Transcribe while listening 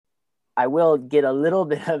I will get a little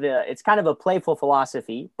bit of it's kind of a playful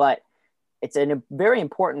philosophy, but it's a very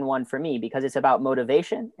important one for me because it's about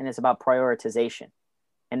motivation and it's about prioritization.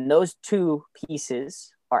 And those two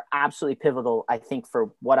pieces are absolutely pivotal, I think,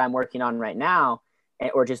 for what I'm working on right now,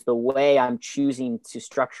 or just the way I'm choosing to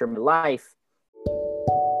structure my life.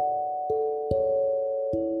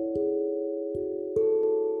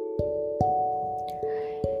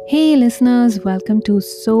 Hey, listeners, welcome to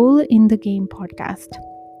Soul in the Game podcast.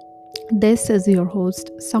 This is your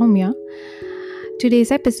host, Soumya.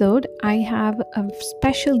 Today's episode, I have a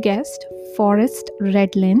special guest, Forrest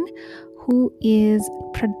Redlin, who is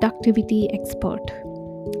productivity expert.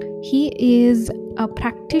 He is a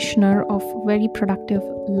practitioner of very productive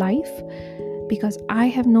life because I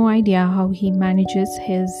have no idea how he manages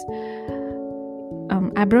his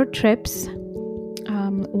abroad trips,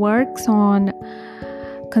 works on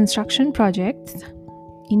construction projects,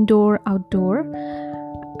 indoor, outdoor,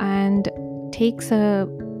 and takes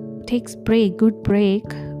good break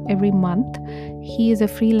every month. He is a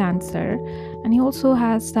freelancer and he also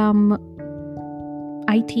has some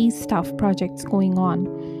IT stuff projects going on.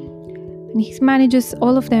 And he manages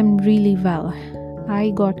all of them really well.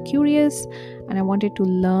 I got curious and I wanted to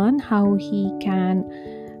learn how he can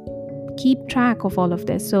keep track of all of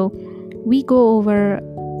this. So we go over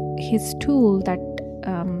his tool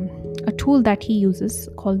a tool that he uses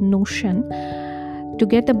called Notion. To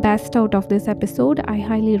get the best out of this episode, I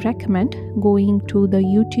highly recommend going to the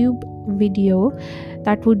YouTube video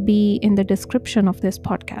that would be in the description of this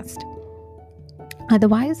podcast.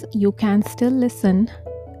 Otherwise, you can still listen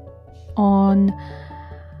on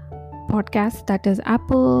podcasts, that is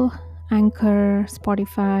Apple, Anchor,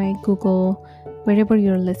 Spotify, Google, wherever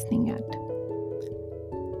you're listening at.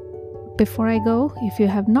 Before I go, if you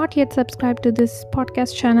have not yet subscribed to this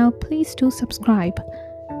podcast channel, please do subscribe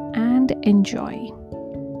and enjoy.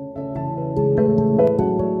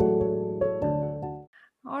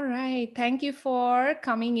 All right. Thank you for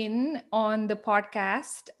coming in on the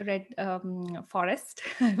podcast, Forrest.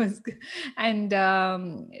 And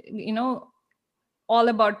all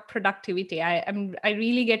about productivity. I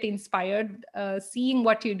really get inspired seeing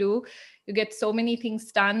what you do. You get so many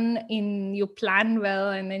things done. You plan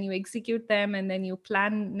well, and then you execute them, and then you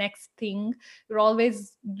plan next thing. You're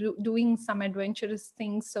always doing some adventurous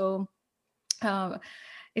things. So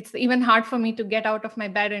it's even hard for me to get out of my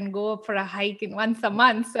bed and go for a hike in once a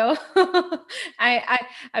month. So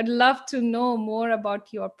I'd love to know more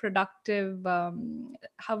about your productive,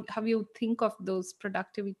 how you think of those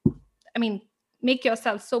productivity. I mean, make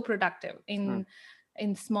yourself so productive in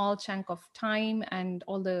small chunk of time, and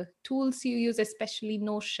all the tools you use, especially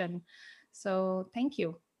Notion. So thank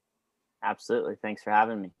you. Absolutely. Thanks for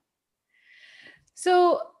having me.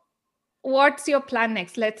 So what's your plan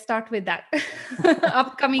next? Let's start with that.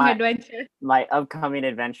 Upcoming adventure. My upcoming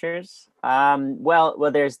adventures.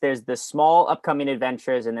 Well, there's the small upcoming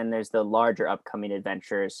adventures, and then there's the larger upcoming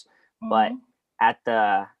adventures. But at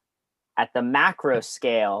the macro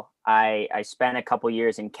scale, I spent a couple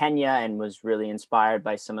years in Kenya and was really inspired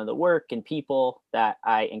by some of the work and people that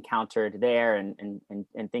I encountered there, and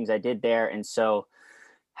things I did there. And so,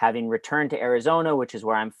 having returned to Arizona, which is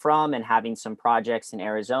where I'm from, and having some projects in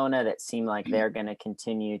Arizona that seem like they're going to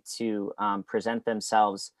continue to present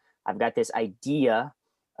themselves, I've got this idea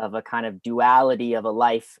of a kind of duality of a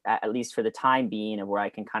life, at least for the time being, of where I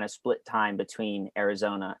can kind of split time between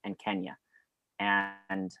Arizona and Kenya.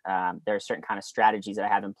 And there are certain kind of strategies that I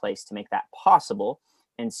have in place to make that possible.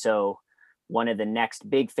 And so one of the next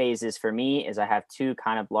big phases for me is I have two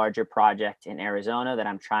kind of larger projects in Arizona that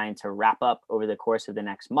I'm trying to wrap up over the course of the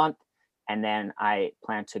next month. And then I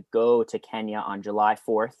plan to go to Kenya on July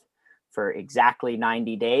 4th for exactly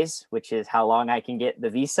 90 days, which is how long I can get the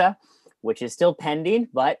visa, which is still pending,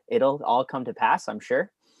 but it'll all come to pass, I'm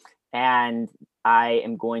sure. And I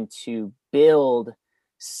am going to build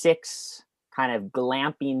 6 kind of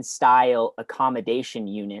glamping style accommodation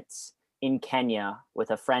units in Kenya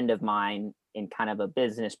with a friend of mine in kind of a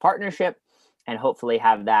business partnership, and hopefully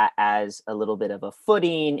have that as a little bit of a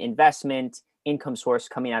footing, investment, income source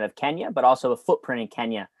coming out of Kenya, but also a footprint in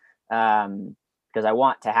Kenya, because I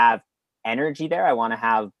want to have energy there. I want to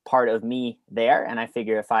have part of me there. And I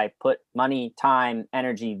figure if I put money, time,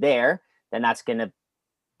 energy there, then that's going to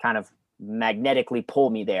kind of magnetically pull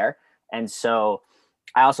me there. And so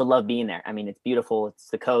I also love being there. I mean, it's beautiful. It's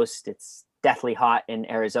the coast. It's deathly hot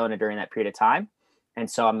in Arizona during that period of time.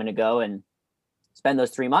 And so I'm going to go and spend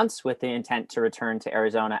those 3 months with the intent to return to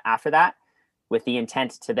Arizona after that, with the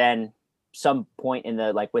intent to then some point in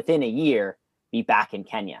the, like within a year, be back in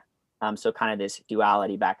Kenya. So kind of this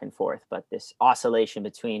duality back and forth, but this oscillation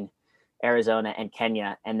between Arizona and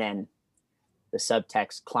Kenya, and then the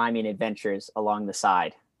subtext climbing adventures along the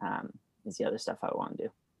side is the other stuff I want to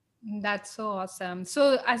do. That's so awesome.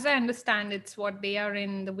 So as I understand, it's what they are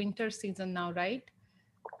in the winter season now, right?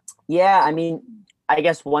 Yeah, I mean, I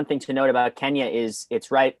guess one thing to note about Kenya is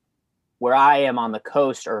it's right where I am on the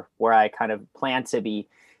coast, or where I kind of plan to be.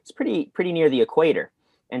 It's pretty near the equator.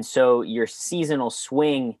 And so your seasonal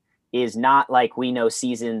swing is not like we know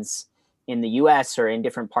seasons in the US or in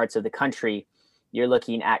different parts of the country. You're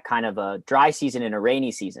looking at kind of a dry season and a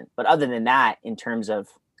rainy season. But other than that, in terms of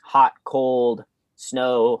hot, cold,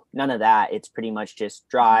 snow, none of that. It's pretty much just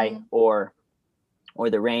dry or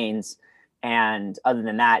the rains. And other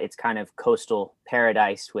than that, it's kind of coastal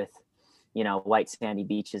paradise with, white sandy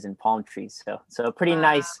beaches and palm trees. So a pretty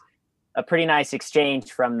nice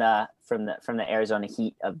exchange from the Arizona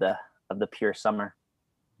heat of the pure summer.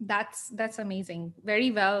 That's amazing.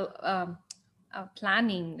 Very well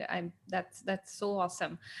planning. That's so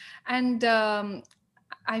awesome. And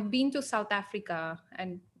I've been to South Africa,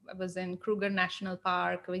 and I was in Kruger National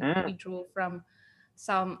Park. We drove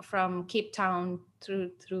from Cape Town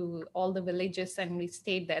through all the villages, and we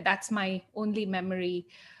stayed there. That's my only memory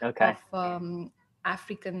of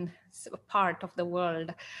African part of the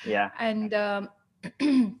world. Yeah. And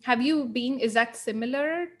have you been? Is that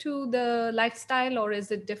similar to the lifestyle, or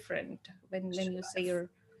is it different when you say you're?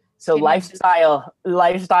 So lifestyle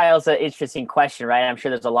is an interesting question, right? I'm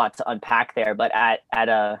sure there's a lot to unpack there, but I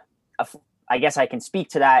guess I can speak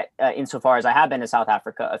to that insofar as I have been to South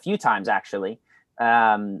Africa a few times, actually.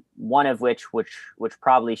 One of which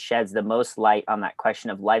probably sheds the most light on that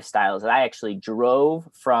question of lifestyles. I actually drove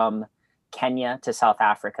from Kenya to South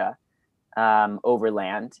Africa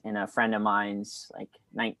overland in a friend of mine's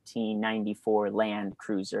 1994 Land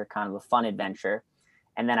Cruiser, kind of a fun adventure.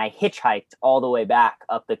 And then I hitchhiked all the way back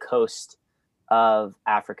up the coast of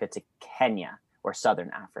Africa to Kenya, or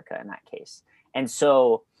Southern Africa in that case. And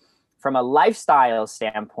so from a lifestyle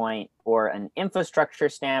standpoint, or an infrastructure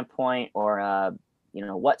standpoint, or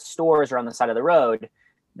what stores are on the side of the road,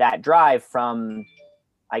 that drive from,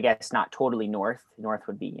 I guess, not totally north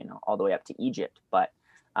would be, all the way up to Egypt, but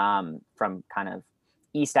from kind of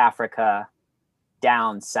East Africa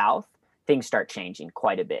down south, things start changing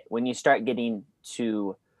quite a bit. When you start getting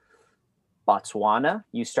to Botswana,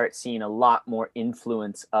 you start seeing a lot more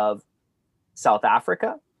influence of South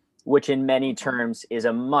Africa, which in many terms is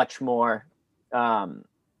a much more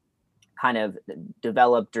kind of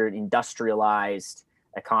developed or industrialized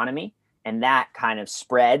economy. And that kind of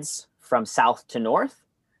spreads from south to north.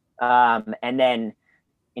 And then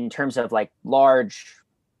in terms of large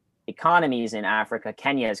economies in Africa,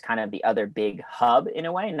 Kenya is kind of the other big hub in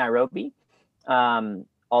a way, Nairobi.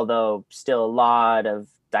 Although still a lot of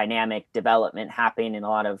dynamic development happening and a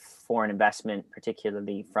lot of foreign investment,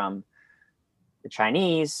 particularly from the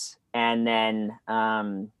Chinese. And then,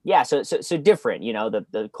 so different,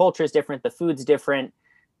 the culture is different, the food's different.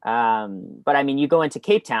 But I mean, you go into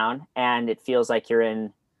Cape Town and it feels like you're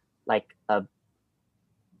in a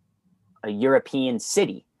European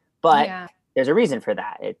city, but there's a reason for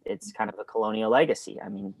that. It's kind of a colonial legacy. I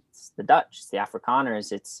mean, it's the Dutch, it's the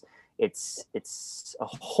Afrikaners, it's a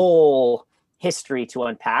whole history to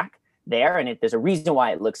unpack there. And there's a reason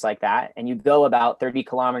why it looks like that. And you go about 30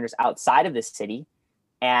 kilometers outside of the city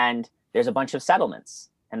and there's a bunch of settlements,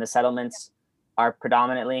 and the settlements are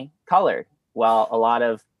predominantly colored, while a lot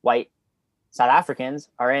of white South Africans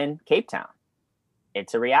are in Cape Town.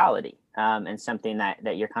 It's a reality, and something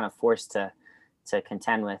that you're kind of forced to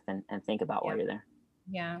contend with and think about while you're there.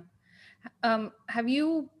 Yeah. Have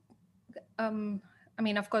you, I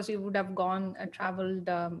mean, of course you would have traveled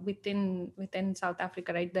within South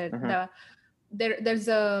Africa, right? There's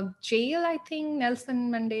a jail, I think,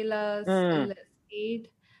 Nelson Mandela's stayed,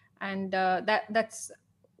 and that's,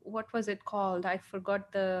 what was it called? I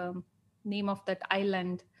forgot the name of that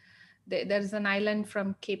island. There's an island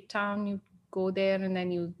from Cape Town. You go there, and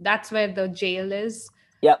then that's where the jail is.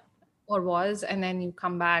 Yep. Or was, and then you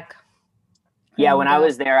come back. Yeah, when I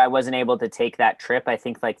was there, I wasn't able to take that trip. I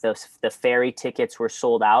think the ferry tickets were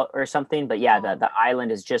sold out or something. But yeah, the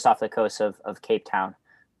island is just off the coast of Cape Town.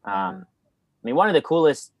 I mean, one of the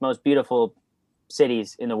coolest, most beautiful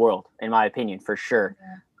cities in the world, in my opinion, for sure.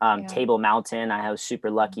 Table Mountain. I was super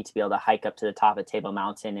lucky to be able to hike up to the top of Table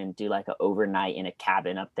Mountain and do an overnight in a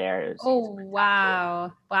cabin up there.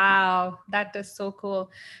 Wow. That is so cool.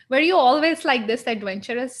 Were you always like this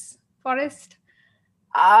adventurous, Forrest?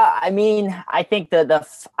 I mean, I think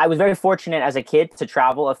I was very fortunate as a kid to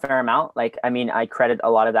travel a fair amount. I credit a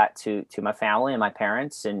lot of that to my family and my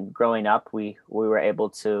parents. And growing up, we were able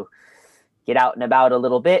to get out and about a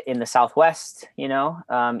little bit in the Southwest, in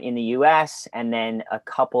the US, and then a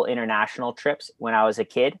couple international trips when I was a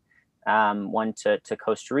kid. One to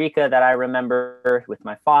Costa Rica that I remember with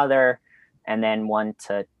my father, and then one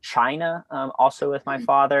to China, also with my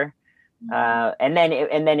father. And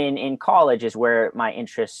then in college is where my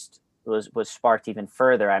interest was sparked even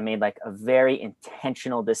further. I made like a very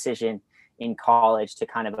intentional decision in college to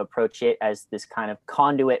kind of approach it as this kind of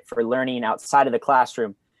conduit for learning outside of the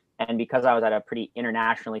classroom. And because I was at a pretty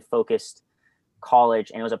internationally focused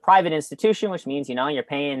college, and it was a private institution, which means, you're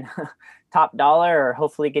paying top dollar or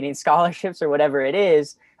hopefully getting scholarships or whatever it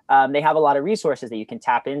is, they have a lot of resources that you can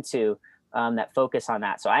tap into that focus on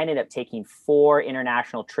that. So I ended up taking 4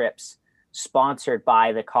 international trips sponsored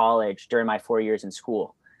by the college during my 4 years in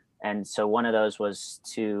school. And so one of those was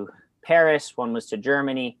to Paris, one was to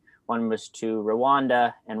Germany, one was to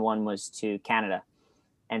Rwanda, and one was to Canada.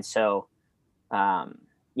 And so,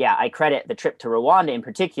 I credit the trip to Rwanda in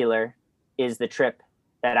particular is the trip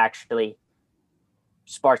that actually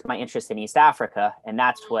sparked my interest in East Africa. And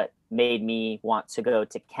that's what made me want to go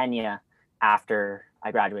to Kenya after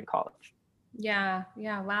I graduated college. Yeah.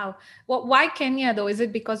 Wow. Well, why Kenya though? Is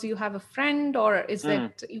it because you have a friend, or is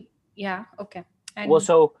it? Yeah. Okay. And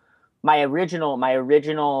so my original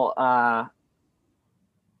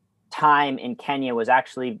time in Kenya was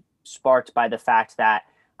actually sparked by the fact that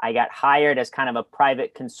I got hired as kind of a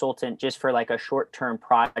private consultant just for like a short-term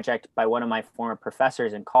project by one of my former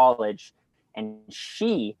professors in college. And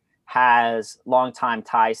she has long-time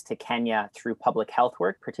ties to Kenya through public health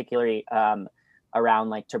work, particularly around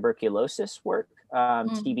like tuberculosis work,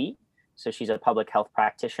 TB. So she's a public health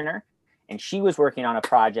practitioner, and she was working on a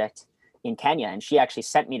project in Kenya. And she actually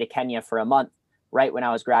sent me to Kenya for a month right when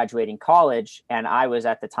I was graduating college. And I was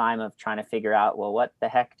at the time of trying to figure out, well, what the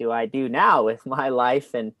heck do I do now with my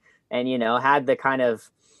life? And had the kind of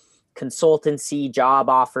consultancy job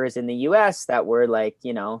offers in the US that were like,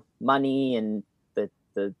 money and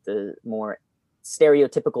the more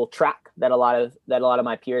stereotypical track that a lot of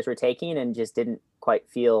my peers were taking, and just didn't quite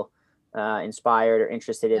feel inspired or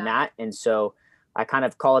interested in that. And so I kind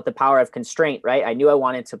of call it the power of constraint, right? I knew I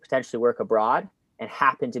wanted to potentially work abroad and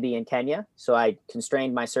happened to be in Kenya. So I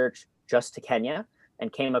constrained my search just to Kenya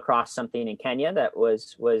and came across something in Kenya that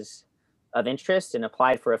was of interest and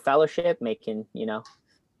applied for a fellowship, making,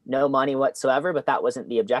 no money whatsoever, but that wasn't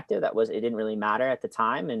the objective. It didn't really matter at the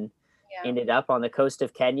time, and ended up on the coast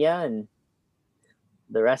of Kenya, and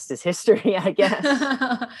the rest is history, I guess.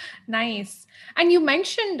 Nice. And you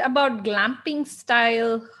mentioned about glamping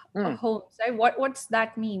style homes, right? What's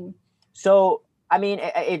that mean? So, I mean,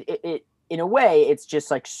 it in a way, it's just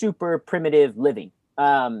like super primitive living.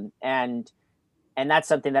 And that's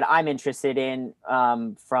something that I'm interested in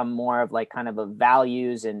from more of like kind of a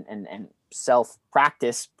values and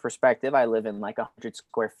self-practice perspective. I live in like 100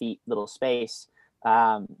 square feet little space.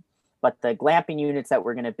 But the glamping units that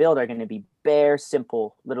we're going to build are going to be bare,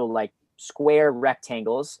 simple, little like square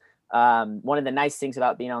rectangles. One of the nice things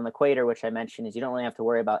about being on the equator, which I mentioned, is you don't really have to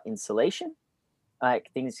worry about insulation.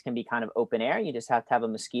 Things can be kind of open air. You just have to have a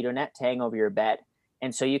mosquito net to hang over your bed.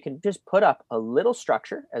 And so you can just put up a little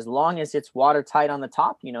structure as long as it's watertight on the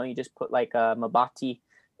top. You just put like a mabati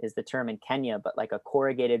is the term in Kenya, but like a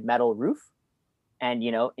corrugated metal roof, and,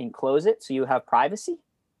 enclose it so you have privacy,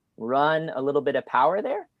 run a little bit of power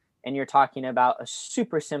there. And you're talking about a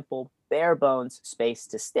super simple, bare bones space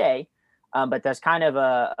to stay. But there's kind of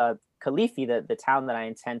a Kilifi, the town that I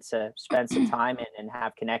intend to spend some time in and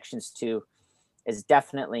have connections to, is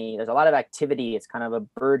definitely, there's a lot of activity. It's kind of a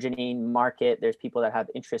burgeoning market. There's people that have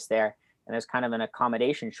interest there, and there's kind of an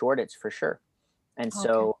accommodation shortage for sure. And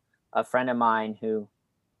so a friend of mine who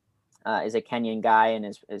is a Kenyan guy and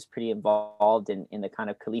is pretty involved in the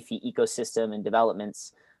kind of Kilifi ecosystem and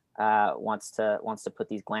developments, wants to put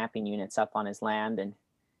these glamping units up on his land, and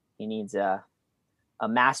he needs a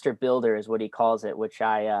master builder is what he calls it, which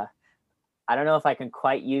I don't know if I can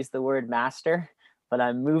quite use the word master, but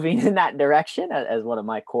I'm moving in that direction as one of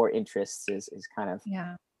my core interests is kind of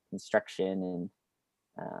construction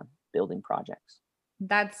and building projects.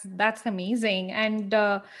 That's amazing. And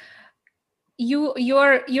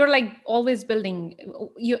you're like always building.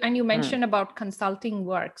 You mentioned about consulting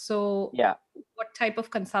work. So what type of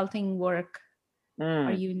consulting work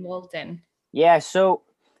are you involved in? Yeah, so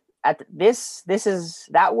at this is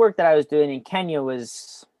that work that I was doing in Kenya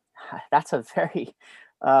that's a very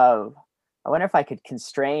I wonder if I could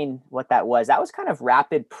constrain what that was. That was kind of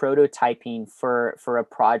rapid prototyping for a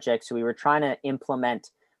project. So we were trying to implement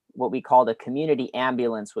what we called a community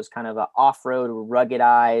ambulance, was kind of an off-road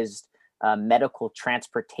ruggedized medical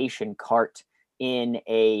transportation cart in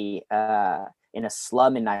a in a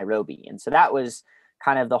slum in Nairobi. And so that was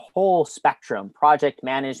kind of the whole spectrum: project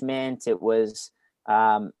management. It was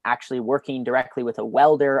actually working directly with a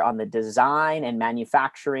welder on the design and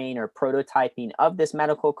manufacturing or prototyping of this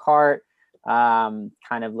medical cart, kind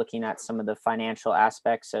of looking at some of the financial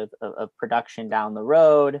aspects of production down the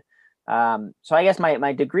road. So I guess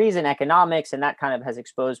my degree's in economics, and that kind of has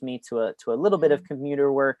exposed me to a little bit of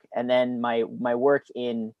computer work. And then my work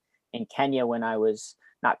in Kenya, when I was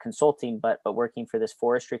not consulting, but working for this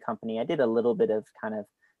forestry company, I did a little bit of kind of,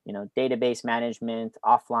 database management,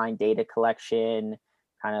 offline data collection,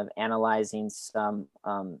 kind of analyzing some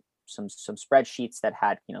spreadsheets that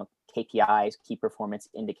had, KPIs, key performance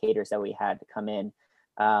indicators that we had to come in.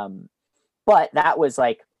 But that was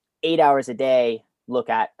like 8 hours a day, look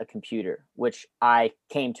at a computer, which I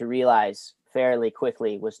came to realize fairly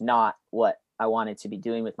quickly was not what I wanted to be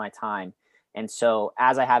doing with my time. And so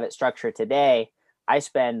as I have it structured today, I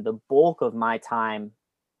spend the bulk of my time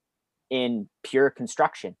in pure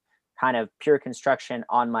construction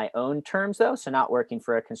on my own terms, though. So not working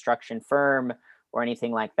for a construction firm or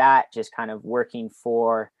anything like that, just kind of working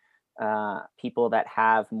for people that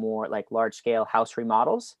have more like large scale house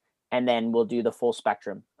remodels. And then we'll do the full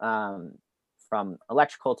spectrum, from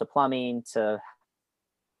electrical to plumbing to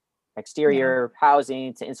exterior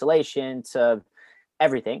housing to insulation to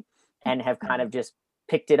everything, and have kind of just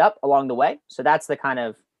picked it up along the way. So that's the kind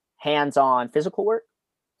of hands-on physical work.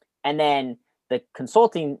 And then the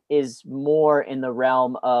consulting is more in the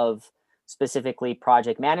realm of specifically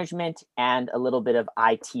project management and a little bit of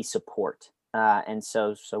IT support. And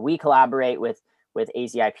so we collaborate with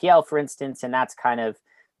AZIPL, for instance, and that's kind of,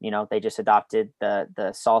 they just adopted the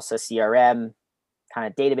Salsa CRM kind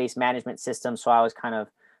of database management system. So I was kind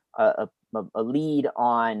of a lead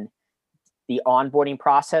on the onboarding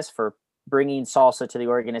process for bringing Salsa to the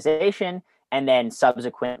organization. And then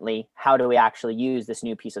subsequently, how do we actually use this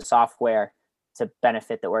new piece of software to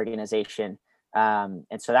benefit the organization? And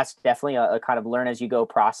so that's definitely a kind of learn as you go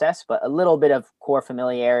process, but a little bit of core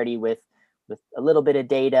familiarity with a little bit of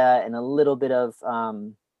data and a little bit of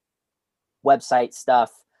website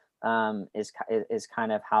stuff is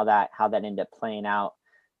kind of how that ended up playing out.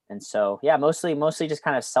 And so, yeah, mostly just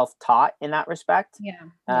kind of self-taught in that respect.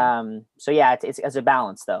 So yeah, it's as a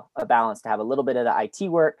balance though, to have a little bit of the IT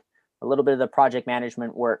work, a little bit of the project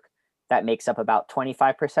management work that makes up about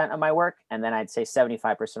 25% of my work. And then I'd say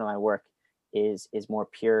 75% of my work is more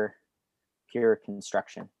pure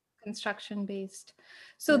construction based.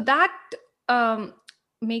 So that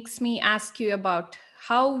makes me ask you about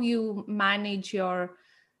how you manage your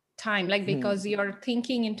time, like, because you're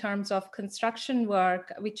thinking in terms of construction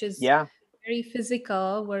work, which is very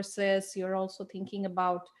physical, versus you're also thinking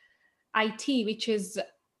about IT, which is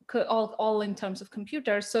all in terms of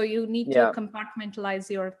computers. So you need to compartmentalize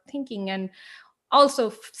your thinking and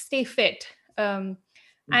also stay fit and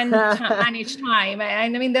manage time.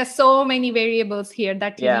 And I mean, there's so many variables here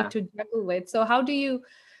that you need to juggle with. So how do you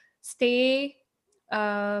stay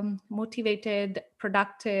motivated,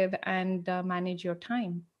 productive, and manage your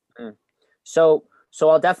time? So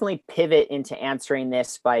I'll definitely pivot into answering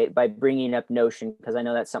this by bringing up Notion, because I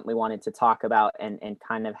know that's something we wanted to talk about, and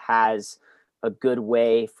kind of has a good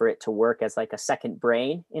way for it to work as like a second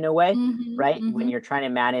brain in a way, right? When you're trying to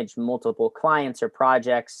manage multiple clients or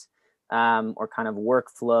projects or kind of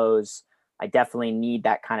workflows, I definitely need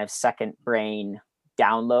that kind of second brain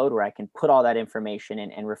download where I can put all that information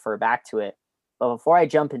in and refer back to it. But before I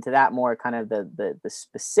jump into that more kind of the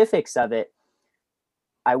specifics of it,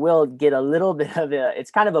 I will get a little bit of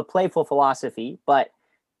it's kind of a playful philosophy, but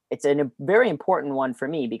it's a very important one for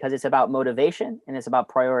me because it's about motivation and it's about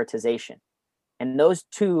prioritization. And those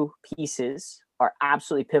two pieces are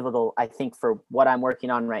absolutely pivotal, I think, for what I'm working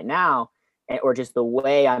on right now, or just the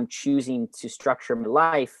way I'm choosing to structure my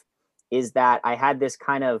life, is that I had this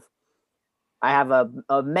kind of, I have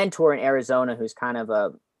a mentor in Arizona who's kind of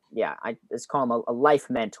let's call him a life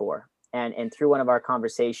mentor. And through one of our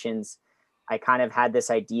conversations, I kind of had this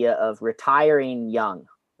idea of retiring young,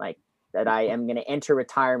 like that I am going to enter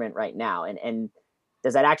retirement right now. And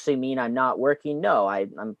does that actually mean I'm not working? No,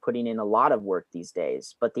 I'm putting in a lot of work these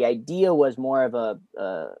days. But the idea was more of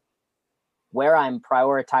where I'm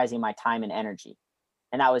prioritizing my time and energy.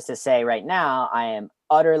 And that was to say, right now, I am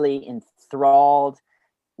utterly enthralled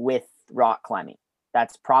with rock climbing.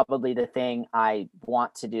 That's probably the thing I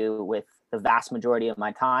want to do with the vast majority of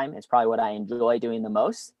my time. It's probably what I enjoy doing the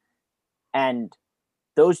most. And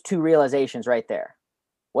those two realizations right there,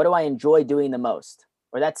 what do I enjoy doing the most?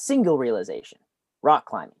 Or that single realization, rock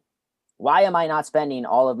climbing. Why am I not spending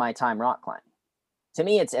all of my time rock climbing? To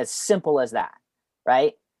me, it's as simple as that,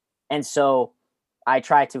 right? And so I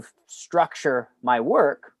try to structure my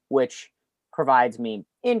work, which provides me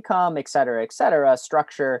income, et cetera,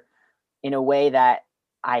 structure in a way that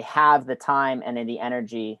I have the time and the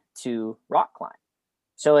energy to rock climb.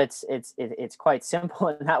 So it's quite simple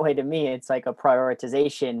in that way to me. It's like a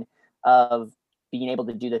prioritization of being able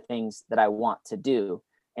to do the things that I want to do.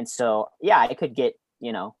 And so, yeah, I could get,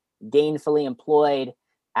 gainfully employed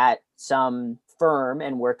at some firm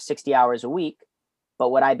and work 60 hours a week,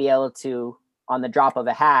 but would I be able to, on the drop of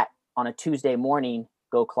a hat on a Tuesday morning,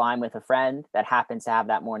 go climb with a friend that happens to have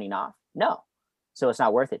that morning off? No. So it's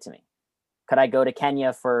not worth it to me. Could I go to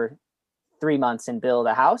Kenya for 3 months and build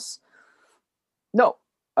a house? No,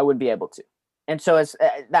 I wouldn't be able to. And so it's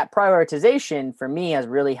that prioritization for me has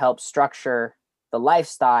really helped structure the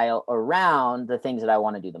lifestyle around the things that I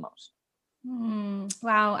want to do the most.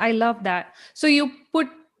 Wow, I love that. So you put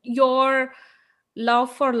your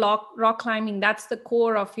love for rock climbing, that's the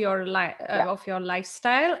core of your of your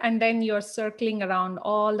lifestyle, and then you're circling around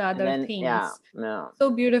all the other things. So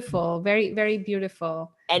beautiful, very, very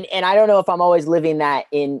beautiful. And I don't know if I'm always living that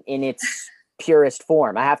in its purest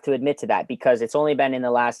form. I have to admit to that, because it's only been in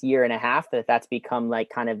the last year and a half that's become like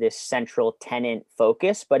kind of this central tenant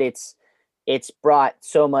focus, but it's brought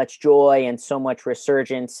so much joy and so much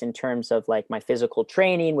resurgence in terms of like my physical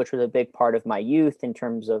training, which was a big part of my youth in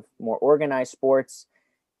terms of more organized sports.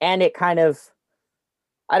 And it kind of,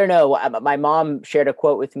 I don't know, my mom shared a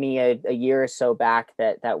quote with me a year or so back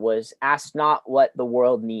that was, ask not what the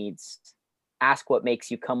world needs, ask what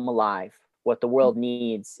makes you come alive. What the world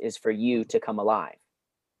needs is for you to come alive.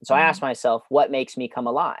 And so I asked myself, what makes me come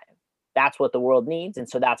alive? That's what the world needs. And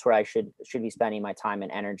so that's where I should be spending my time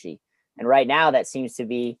and energy. And right now that seems to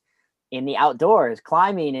be in the outdoors,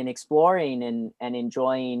 climbing and exploring and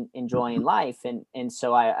enjoying life. And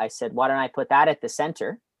so I said, why don't I put that at the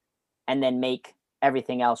center and then make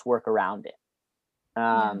everything else work around it?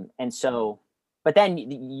 And so, but then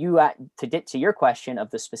you, to get to your question of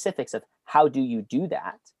the specifics of how do you do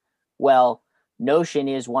that? Well, Notion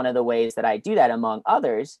is one of the ways that I do that, among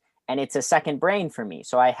others, and it's a second brain for me.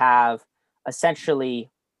 So I have essentially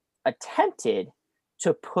attempted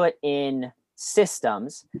to put in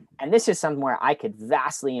systems, and this is somewhere I could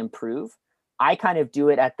vastly improve. I kind of do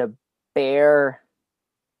it at the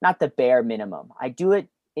not the bare minimum. I do it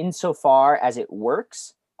insofar as it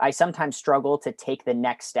works. I sometimes struggle to take the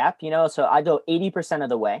next step, so I go 80% of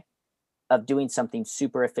the way of doing something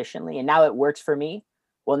super efficiently, and now it works for me.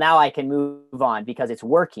 Well, now I can move on because it's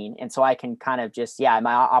working. And so I can kind of just, am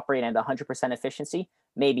I operating at 100% efficiency?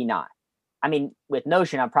 Maybe not. I mean, with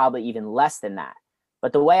Notion, I'm probably even less than that.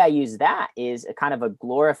 But the way I use that is a kind of a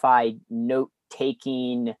glorified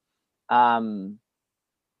note-taking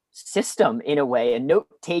system, in a way, a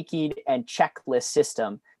note-taking and checklist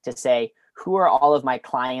system to say, who are all of my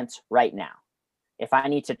clients right now? If I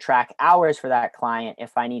need to track hours for that client,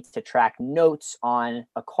 if I need to track notes on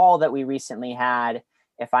a call that we recently had,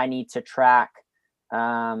 if I need to track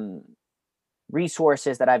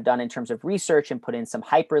resources that I've done in terms of research and put in some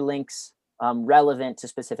hyperlinks relevant to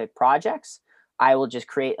specific projects, I will just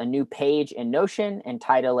create a new page in Notion and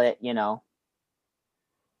title it,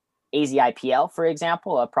 AZIPL, for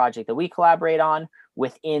example, a project that we collaborate on.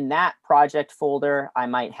 Within that project folder, I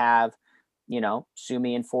might have,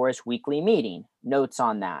 Sumi and Forrest weekly meeting, notes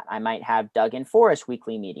on that. I might have Doug and Forrest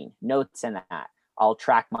weekly meeting, notes in that. I'll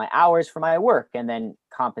track my hours for my work and then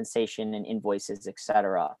compensation and invoices,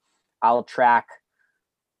 etc. I'll track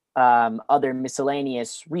other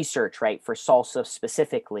miscellaneous research, right, for salsa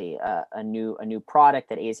specifically, a new product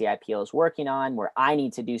that AZIPL is working on where I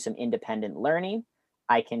need to do some independent learning.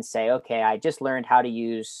 I can say, okay, I just learned how to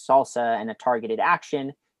use salsa and a targeted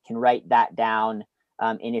action, can write that down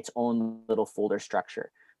in its own little folder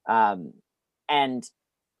structure. And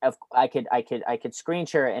I could screen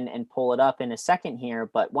share and pull it up in a second here.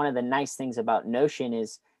 But one of the nice things about Notion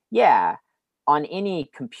is, on any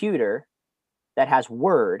computer that has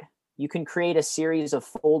Word, you can create a series of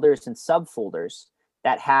folders and subfolders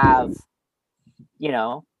that have,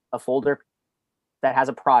 a folder that has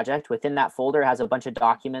a project. Within that folder has a bunch of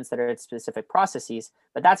documents that are at specific processes,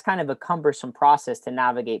 but that's kind of a cumbersome process to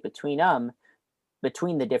navigate between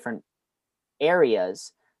the different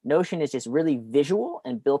areas. Notion is just really visual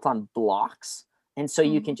and built on blocks. And so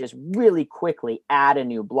you can just really quickly add a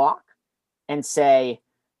new block and say,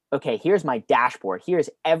 okay, here's my dashboard. Here's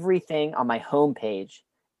everything on my homepage,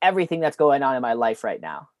 everything that's going on in my life right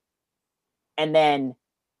now. And then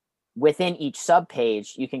within each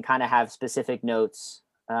subpage, you can kind of have specific notes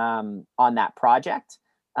on that project.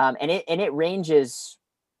 And it ranges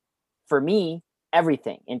for me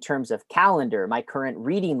everything in terms of calendar, my current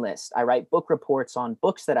reading list. I write book reports on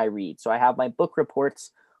books that I read. So I have my book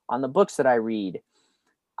reports on the books that I read.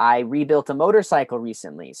 I rebuilt a motorcycle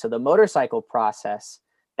recently. So the motorcycle process,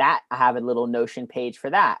 that I have a little Notion page for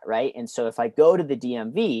that, right? And so if I go to the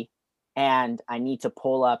DMV and I need to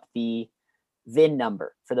pull up the VIN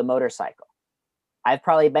number for the motorcycle, I've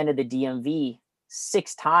probably been to the DMV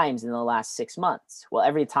 6 times in the last 6 months. Well,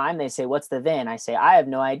 every time they say, what's the VIN? I say, I have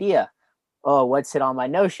no idea. Oh, what's it on my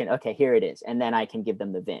Notion? Okay, here it is. And then I can give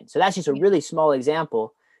them the VIN. So that's just a really small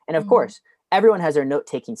example. And of course, everyone has their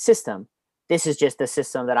note-taking system. This is just the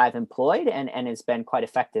system that I've employed, and it's been quite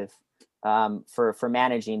effective for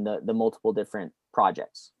managing the multiple different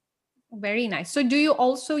projects. Very nice. So do you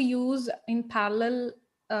also use in parallel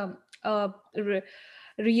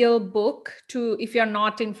real book to, if you're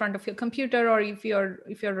not in front of your computer, or if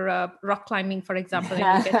you're rock climbing, for example,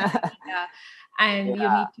 and you get and you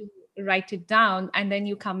need to write it down, and then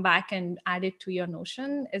you come back and add it to your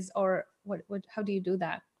Notion, or what how do you do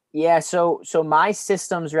that? Yeah, so my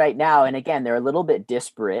systems right now, and again, they're a little bit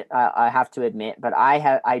disparate, I have to admit, but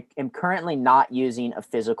I am currently not using a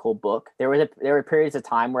physical book. There were periods of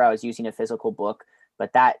time where I was using a physical book,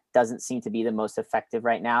 but that doesn't seem to be the most effective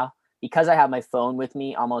right now, because I have my phone with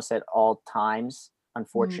me almost at all times,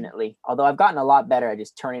 unfortunately. Although I've gotten a lot better at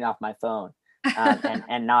just turning off my phone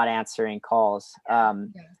and not answering calls.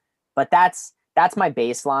 But that's my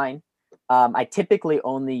baseline. I typically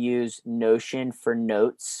only use Notion for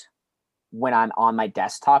notes when I'm on my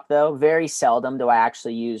desktop, though. Very seldom do I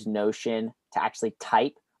actually use Notion to actually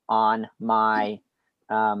type on my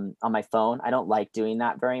phone. I don't like doing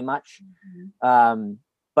that very much.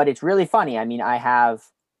 But it's really funny. I mean, I have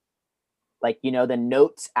the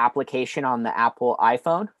Notes application on the Apple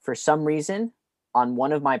iPhone. For some reason, on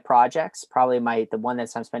one of my projects, probably the one that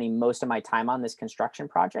I'm spending most of my time on, this construction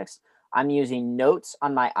projects, I'm using Notes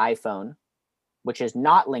on my iPhone, which is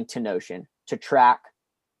not linked to Notion, to track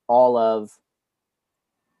all of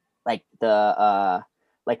the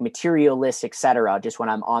material lists, etc., just when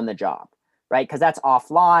I'm on the job, right? Because that's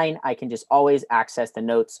offline. I can just always access the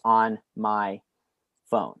notes on my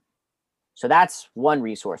phone. So that's one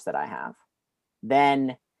resource that I have.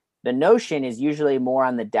 Then the Notion is usually more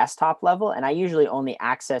on the desktop level, and I usually only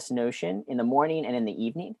access Notion in the morning and in the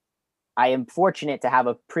evening. I am fortunate to have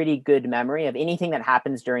a pretty good memory of anything that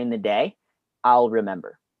happens during the day. I'll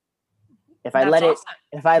remember. If I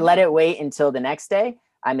let it wait until the next day,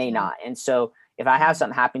 I may not. And so if I have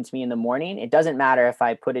something happen to me in the morning, it doesn't matter if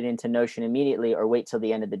I put it into Notion immediately or wait till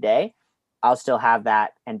the end of the day. I'll still have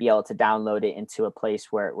that and be able to download it into a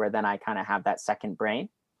place where then I kind of have that second brain.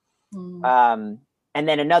 And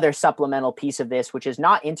then another supplemental piece of this, which is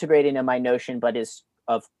not integrated in my Notion, but is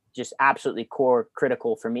of just absolutely core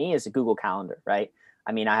critical for me, is a Google Calendar, right?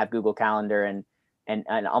 I mean, I have Google Calendar, and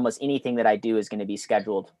almost anything that I do is going to be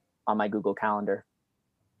scheduled on my Google Calendar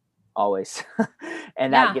always.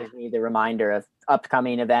 And that gives me the reminder of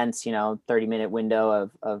upcoming events, 30-minute window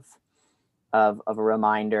of a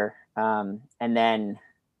reminder. And then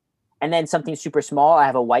something super small. I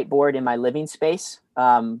have a whiteboard in my living space.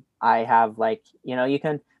 I have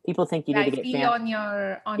people think you need to get fancy on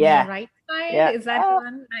your right side. Is that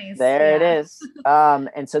one? Nice. There it is.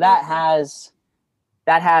 And so that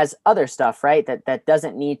has other stuff, right? That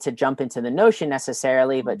doesn't need to jump into the Notion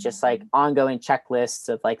necessarily, but just like ongoing checklists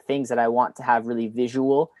of like things that I want to have really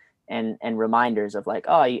visual and reminders of like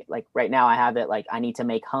right now I have it like I need to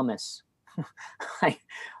make hummus. I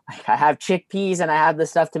have chickpeas and I have the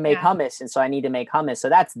stuff to make hummus, and so I need to make hummus. So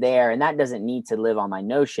that's there, and that doesn't need to live on my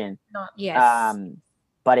Notion.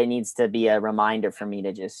 But it needs to be a reminder for me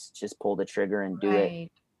to just pull the trigger and do it.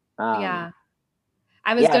 I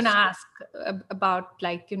was going to ask about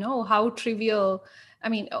how trivial,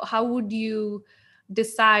 how would you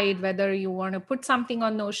decide whether you want to put something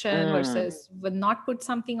on Notion versus would not put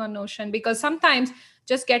something on Notion? Because sometimes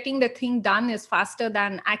just getting the thing done is faster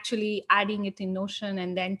than actually adding it in Notion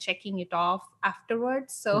and then checking it off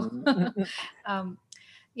afterwards. So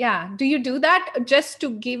do you do that just to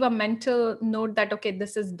give a mental note that, okay,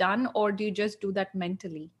 this is done, or do you just do that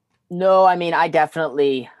mentally? No, I mean, I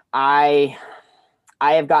definitely, I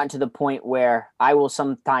have gotten to the point where I will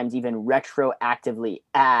sometimes even retroactively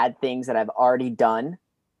add things that I've already done.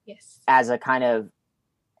 As a kind of,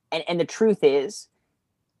 and the truth is,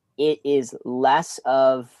 it is less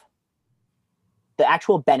of the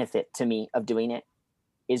actual benefit to me of doing it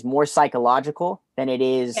is more psychological than it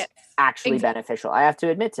is actually beneficial. I have to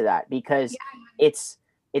admit to that, because it's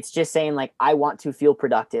just saying like, I want to feel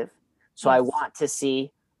productive. So I want to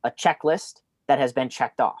see a checklist that has been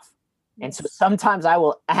checked off. And so Yes. sometimes I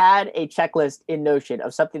will add a checklist in Notion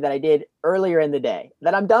of something that I did earlier in the day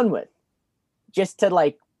that I'm done with, just to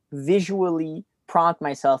like visually prompt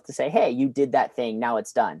myself to say, hey, you did that thing, now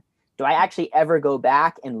it's done. Do I actually ever go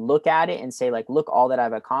back and look at it and say, like, look, all that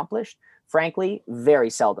I've accomplished? Frankly, very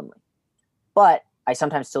seldomly. But I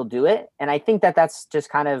sometimes still do it. And I think that that's just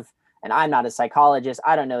kind of, and I'm not a psychologist,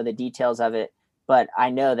 I don't know the details of it, but I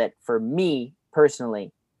know that for me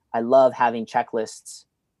personally, I love having checklists.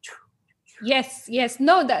 Yes.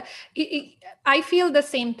 No, I feel the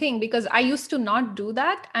same thing, because I used to not do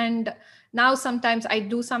that, and now sometimes I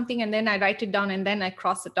do something and then I write it down and then I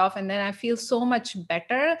cross it off, and then I feel so much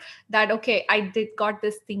better that okay, I did got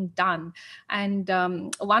this thing done. And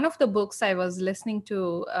one of the books I was listening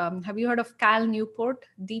to, have you heard of Cal Newport,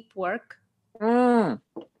 Deep Work?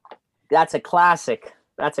 That's a classic.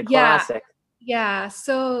 That's a Yeah. classic. Yeah.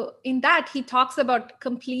 So in that, he talks about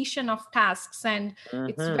completion of tasks, and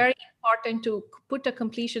it's very important to put a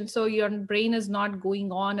completion so your brain is not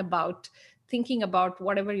going on about thinking about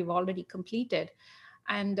whatever you've already completed.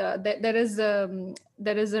 And there is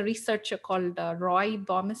a researcher called Roy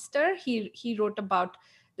Baumeister. He wrote about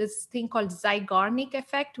this thing called Zeigarnik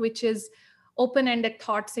effect, which is open-ended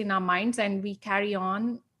thoughts in our minds, and we carry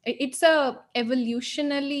on. It's a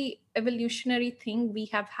evolutionary thing we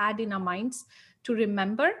have had in our minds to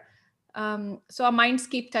remember. So our minds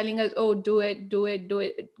keep telling us, oh, do it,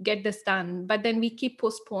 get this done, but then we keep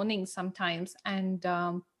postponing sometimes, and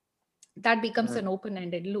that becomes an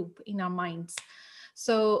open-ended loop in our minds.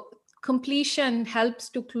 So completion helps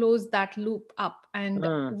to close that loop up,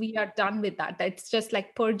 and we are done with that. It's just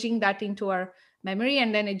like purging that into our memory,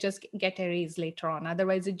 and then it just get erased later on.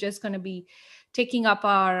 Otherwise it's just going to be taking up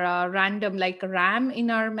our random, like RAM in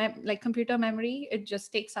our like computer memory. It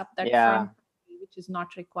just takes up that front, which is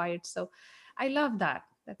not required. So I love that.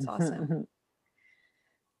 That's awesome.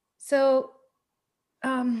 So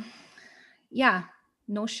yeah,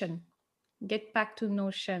 Notion. Get back to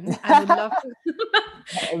Notion. I would love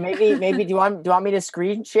to. maybe do you want me to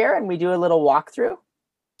screen share and we do a little walkthrough?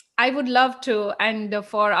 I would love to. And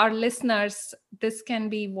for our listeners, this can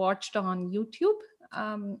be watched on YouTube.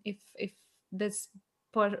 If this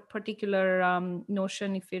particular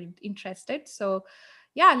Notion, if you're interested. So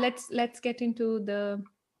yeah, let's get into the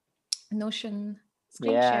Notion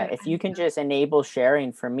screen share. If you can just enable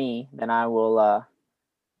sharing for me, then I will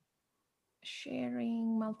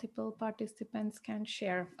sharing. Multiple participants can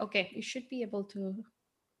share. Okay, you should be able to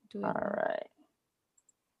do it. All right.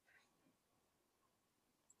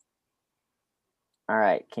 All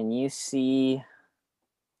right. Can you see?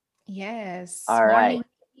 Yes. All right. Morning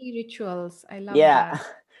rituals. I love that.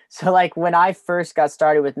 So like when I first got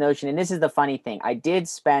started with Notion, and this is the funny thing, I did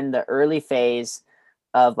spend the early phase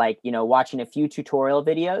of like, watching a few tutorial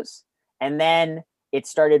videos, and then it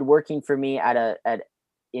started working for me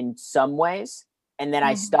in some ways. And then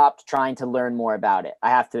I stopped trying to learn more about it, I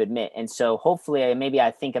have to admit. And so hopefully maybe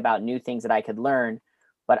I think about new things that I could learn,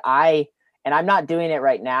 but I'm not doing it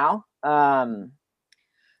right now.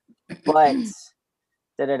 But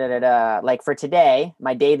like for today,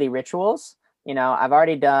 my daily rituals, I've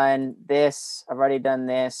already done this. I've already done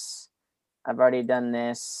this. I've already done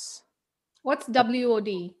this. What's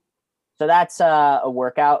WOD? So that's a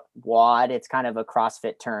workout, WOD. It's kind of a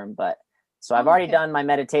CrossFit term, but so I've already done my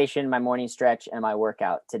meditation, my morning stretch, and my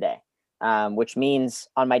workout today, which means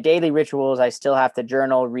on my daily rituals, I still have to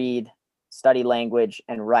journal, read, study language,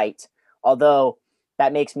 and write. Although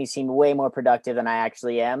that makes me seem way more productive than I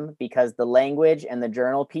actually am, because the language and the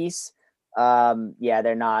journal piece,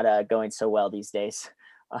 they're not going so well these days.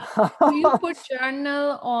 Do you put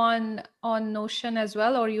journal on Notion as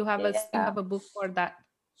well, or you have a book for that?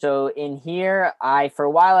 So in here, for a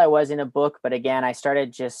while I was in a book, but again, I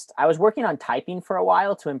was working on typing for a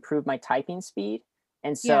while to improve my typing speed.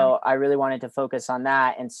 And so I really wanted to focus on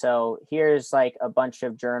that. And so here's like a bunch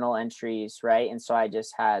of journal entries, right? And so I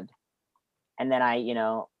just had, and then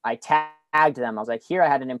I tagged them. I was like, here I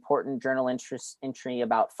had an important journal entry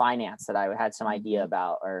about finance that I had some idea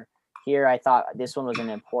about, or here I thought this one was an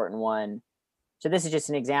important one. So this is just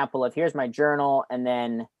an example of, here's my journal, and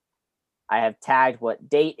then I have tagged what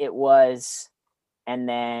date it was, and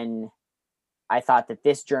then I thought that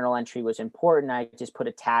this journal entry was important. I just put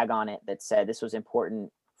a tag on it that said this was important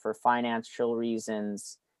for financial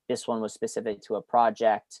reasons. This one was specific to a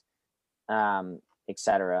project,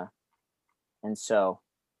 etc. And so,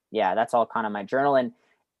 yeah, that's all kind of my journal. And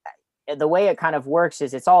the way it kind of works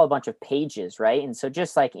is it's all a bunch of pages, right? And so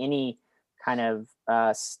just like any kind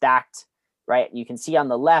of stacked, right? You can see on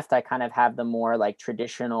the left, I kind of have the more like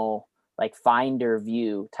traditional, like Finder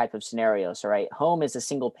view type of scenario. So right, home is a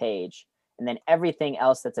single page. and then everything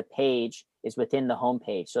else that's a page is within the home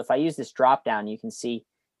page. So if I use this drop down, you can see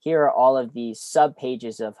here are all of these sub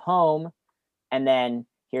pages of home, and then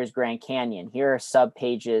here's Grand Canyon. Here are sub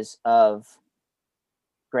pages of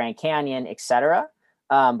Grand Canyon, etc.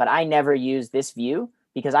 But I never use this view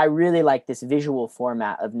because I really like this visual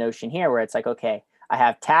format of Notion here, where it's like, okay, I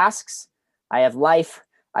have tasks, I have life,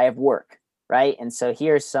 I have work, right? And so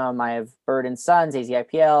here's I have Bird and Sons,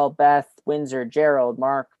 AZIPL, Beth, Windsor, Gerald,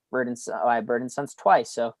 Mark, Bird and Sons. I have Bird and Sons twice.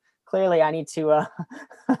 So clearly I need to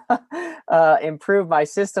improve my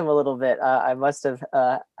system a little bit. I must have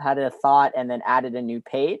had a thought and then added a new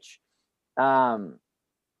page. And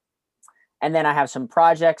then I have some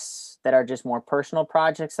projects that are just more personal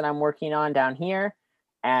projects that I'm working on down here.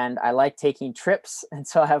 And I like taking trips. And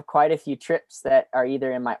so I have quite a few trips that are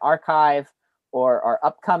either in my archive or are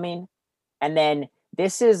upcoming. And then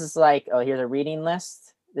this is like, oh, here's a reading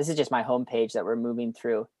list. This is just my homepage that we're moving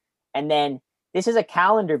through. And then this is a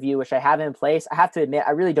calendar view, which I have in place. I have to admit,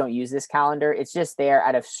 I really don't use this calendar. It's just there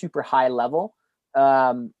at a super high level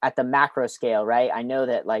at the macro scale, right? I know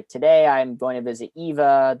that like today I'm going to visit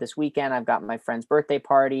Eva. This weekend, I've got my friend's birthday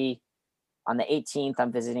party. On the 18th,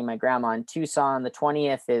 I'm visiting my grandma in Tucson. The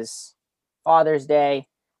 20th is Father's Day.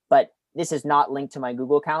 But this is not linked to my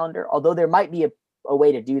Google Calendar, although there might be a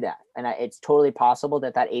way to do that. And it's totally possible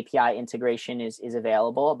that API integration is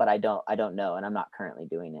available, but I don't know. And I'm not currently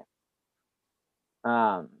doing it.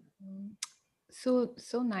 So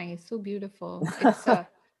nice, so beautiful. It's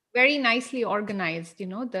very nicely organized,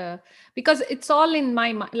 because it's all in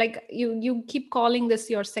my mind. Like you keep calling this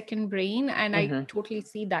your second brain, and I totally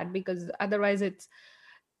see that, because otherwise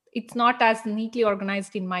it's not as neatly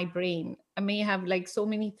organized in my brain. I may have like so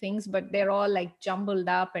many things, but they're all like jumbled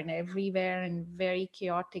up and everywhere and very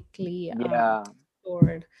chaotically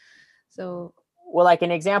stored. So, well, like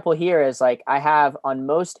an example here is like I have on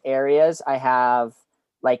most areas, I have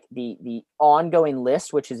like the ongoing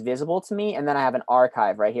list, which is visible to me. And then I have an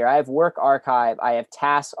archive right here. I have work archive. I have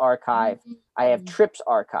tasks archive. I have trips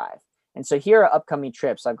archive. And so here are upcoming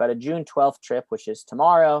trips. I've got a June 12th trip, which is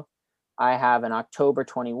tomorrow. I have an October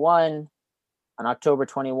 21,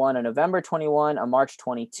 a November 21, a March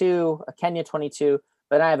 22, a Kenya 22.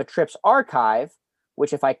 But then I have a trips archive,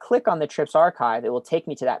 which if I click on the trips archive, it will take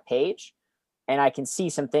me to that page. And I can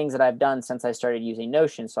see some things that I've done since I started using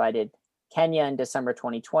Notion. So I did Kenya in December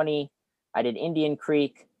 2020. I did Indian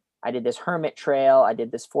Creek. I did this Hermit Trail. I did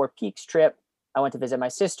this Four Peaks trip. I went to visit my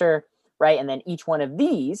sister, right? And then each one of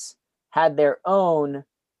these had their own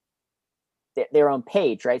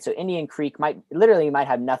page, right? So Indian Creek might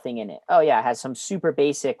have nothing in it. Oh yeah, it has some super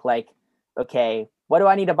basic like, okay, what do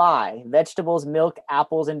I need to buy? Vegetables, milk,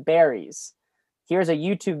 apples, and berries. Here's a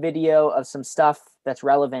YouTube video of some stuff that's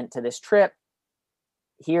relevant to this trip.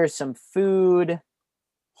 Here's some food.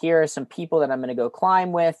 Here are some people that I'm going to go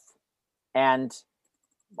climb with, and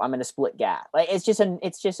I'm going to split gas. Like it's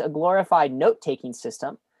just a glorified note-taking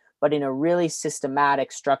system, but in a really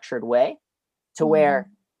systematic, structured way, to where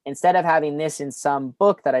instead of having this in some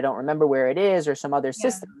book that I don't remember where it is or some other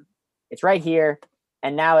system, it's right here,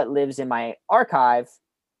 and now it lives in my archive.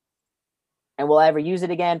 And will I ever use it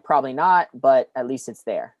again? Probably not, but at least it's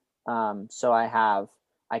there. So I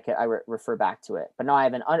refer back to it. But now I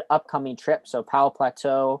have an upcoming trip. So Powell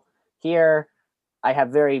Plateau here. I have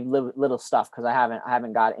very little stuff because I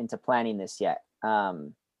haven't got into planning this yet.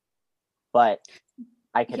 But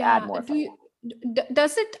I could add more.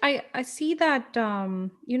 Does it? I see that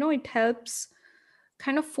it helps,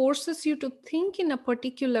 kind of forces you to think in a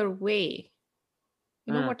particular way.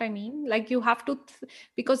 You know what I mean? Like you have to,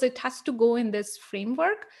 because it has to go in this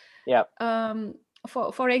framework. Yeah.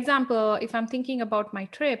 For example, if I'm thinking about my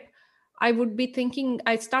trip, I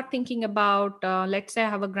start thinking about, let's say I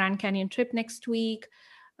have a Grand Canyon trip next week.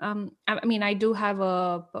 I do have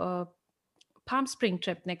a Palm Spring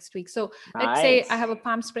trip next week. So let's say I have a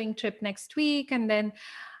Palm Spring trip next week, and then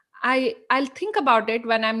I'll think about it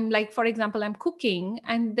when I'm like, for example, I'm cooking,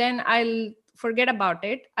 and then I'll forget about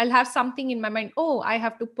it. I'll have something in my mind. Oh, I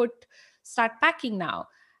have to start packing now.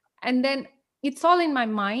 And then it's all in my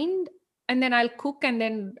mind, and then I'll cook, and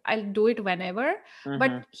then I'll do it whenever.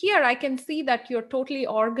 But here I can see that you're totally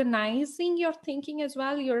organizing your thinking as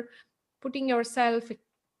well. You're putting yourself,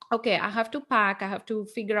 okay, I have to pack, I have to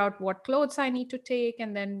figure out what clothes I need to take,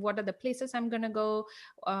 and then what are the places I'm going to go,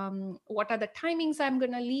 what are the timings I'm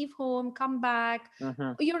going to leave home, come back.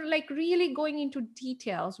 You're like really going into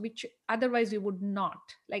details, which otherwise you would not.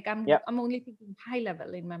 Like I'm only thinking high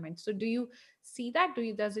level in my mind. So do you see that?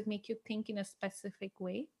 Does it make you think in a specific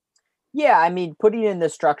way? Yeah, I mean, putting in the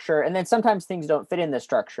structure, and then sometimes things don't fit in the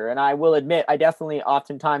structure. And I will admit, I definitely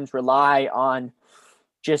oftentimes rely on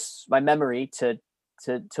just my memory to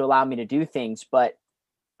allow me to do things. But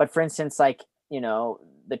for instance, like,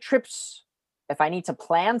 the trips, if I need to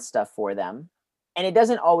plan stuff for them, and it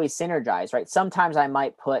doesn't always synergize, right? Sometimes I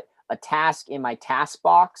might put a task in my task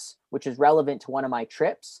box, which is relevant to one of my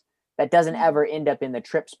trips, that doesn't ever end up in the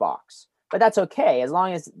trips box. But that's okay, as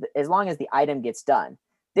long as the item gets done.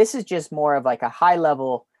 This is just more of like a high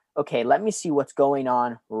level, okay, let me see what's going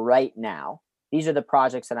on right now. These are the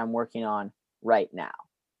projects that I'm working on right now.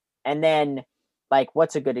 And then, like,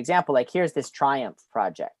 what's a good example? Like, here's this Triumph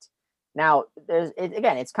project. Now,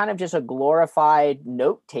 again, it's kind of just a glorified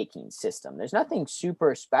note-taking system. There's nothing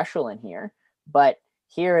super special in here, but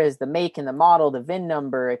here is the make and the model, the VIN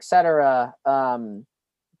number, etc.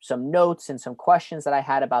 Some notes and some questions that I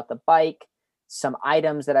had about the bike, some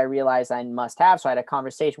items that I realized I must have. So I had a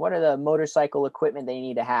conversation. What are the motorcycle equipment they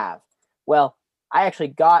need to have? Well, I actually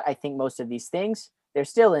got, I think, most of these things. They're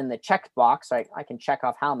still in the checked box. I can check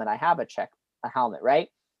off helmet. I have a helmet, right?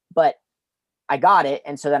 But I got it.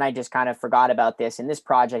 And so then I just kind of forgot about this. And this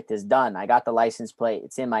project is done. I got the license plate.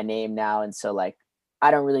 It's in my name now. And so, like, I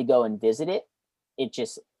don't really go and visit it. It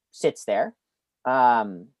just sits there.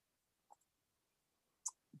 But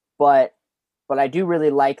I do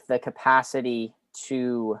really like the capacity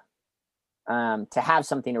to have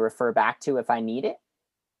something to refer back to if I need it.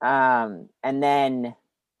 And then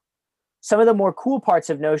some of the more cool parts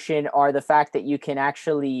of Notion are the fact that you can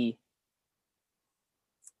actually,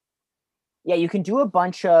 you can do a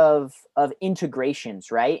bunch of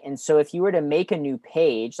integrations, right? And so if you were to make a new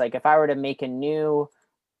page, like if I were to make a new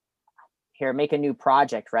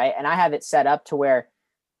project, right? And I have it set up to where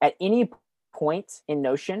at any point in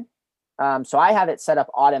Notion, so I have it set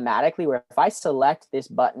up automatically where if I select this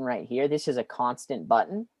button right here, this is a constant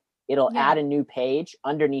button, it'll add a new page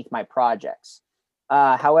underneath my projects.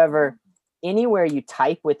 However, anywhere you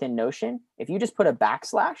type within Notion, if you just put a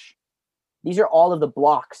backslash, these are all of the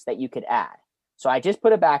blocks that you could add. So I just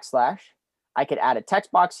put a backslash. I could add a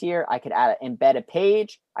text box here. I could embed a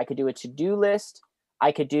page. I could do a to-do list.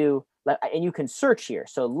 I could do, and you can search here.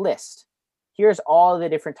 So list. Here's all the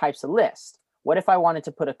different types of list. What if I wanted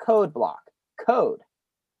to put a code block? Code.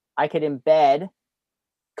 I could embed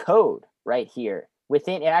code right here.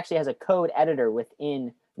 Within, it actually has a code editor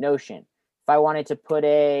within Notion. If I wanted to put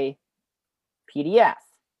a PDF,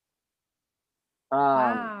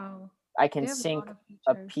 Wow. I can sync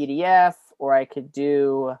a PDF, or I could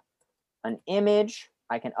do an image.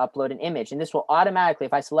 I can upload an image, and this will automatically,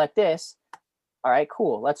 if I select this, all right,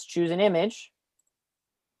 cool. Let's choose an image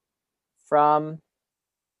from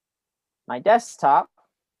my desktop.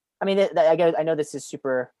 I mean, I know this is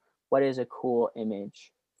super, what is a cool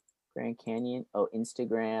image? Grand Canyon, oh,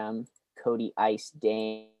 Instagram, Cody Ice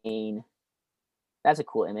Dane. That's a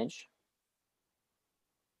cool image.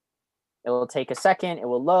 It will take a second, it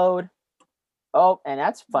will load. Oh, and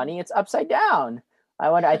that's funny, it's upside down.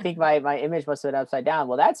 I think my image must have been upside down.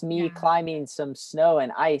 Well, that's me climbing some snow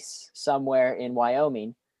and ice somewhere in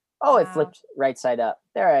Wyoming. Oh, wow. It flipped right side up.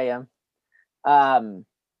 There I am.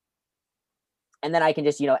 And then I can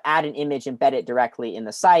just, add an image, embed it directly in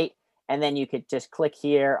the site. And then you could just click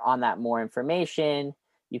here on that more information.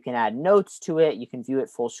 You can add notes to it. You can view it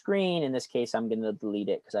full screen. In this case, I'm going to delete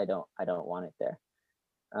it because I don't want it there.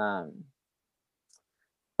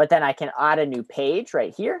 But then I can add a new page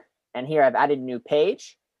right here. And here I've added a new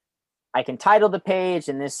page. I can title the page,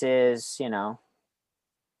 and this is,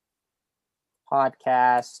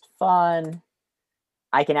 podcast fun.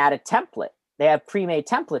 I can add a template. They have pre-made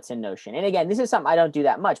templates in Notion. And again, this is something I don't do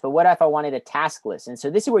that much, but what if I wanted a task list? And so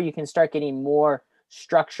this is where you can start getting more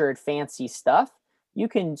structured, fancy stuff.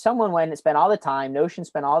 Someone went and spent all the time, Notion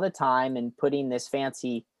spent all the time in putting this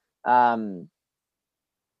fancy checklist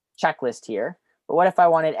here. But what if I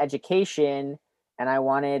wanted education and I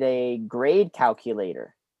wanted a grade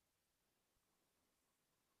calculator?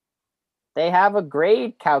 They have a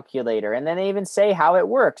grade calculator, and then they even say how it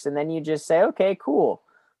works. And then you just say, okay, cool.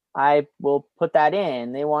 I will put that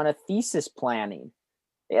in. They want a thesis planning.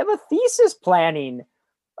 They have a thesis planning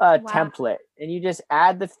template, and you just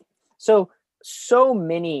add so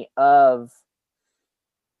many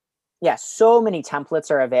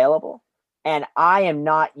templates are available. And I am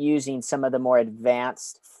not using some of the more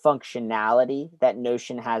advanced functionality that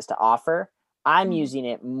Notion has to offer. I'm using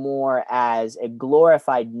it more as a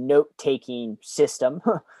glorified note-taking system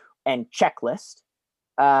and checklist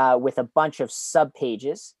with a bunch of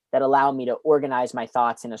subpages that allow me to organize my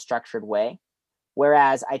thoughts in a structured way.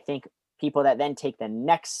 Whereas I think people that then take the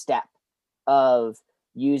next step of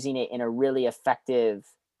using it in a really effective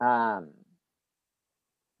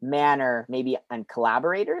manner, maybe on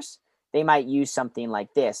collaborators, they might use something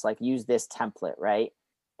like this, like use this template, right?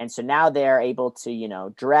 And so now they're able to, you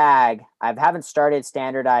know, drag. I haven't started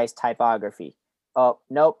standardized typography. Oh,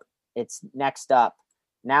 nope. It's next up.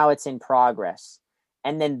 Now it's in progress.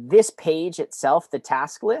 And then this page itself, the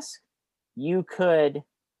task list, you could,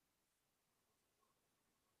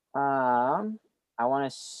 I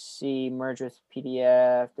want to see merge with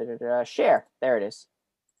PDF, share. There it is.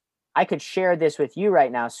 I could share this with you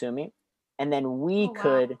right now, Sumi, and then we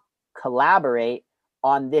could collaborate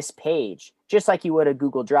on this page, just like you would a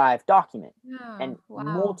Google Drive document. Yeah. And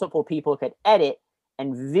multiple people could edit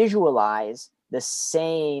and visualize the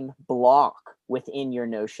same block within your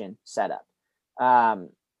Notion setup. And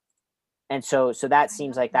so that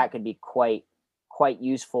seems like that could be quite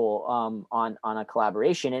useful on a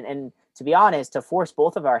collaboration. And to be honest, to force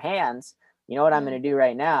both of our hands, you know what I'm going to do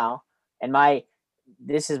right now? And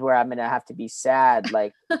this is where I'm going to have to be sad.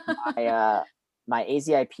 Like my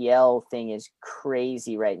AZIPL thing is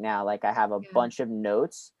crazy right now. Like I have a bunch of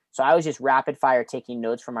notes. So I was just rapid fire taking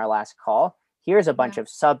notes from our last call. Here's a bunch of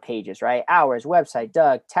sub pages, right? Hours, website,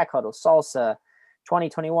 Doug, Tech Huddle, Salsa,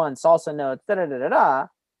 2021, Salsa notes, da-da-da-da-da.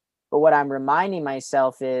 But what I'm reminding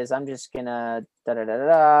myself is I'm just going to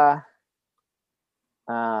da-da-da-da-da.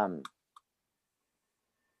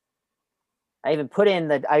 I even put in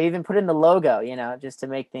the logo, you know, just to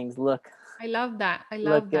make things look. I love that. I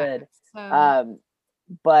love that. Good.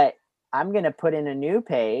 But I'm going to put in a new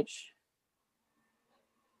page.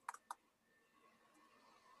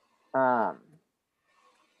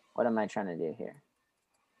 What am I trying to do here?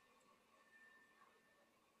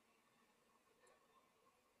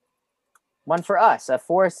 One for us, a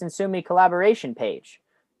Forrest and Sumi collaboration page.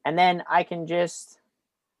 And then I can just,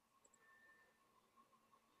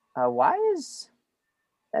 that's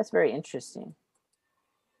very interesting.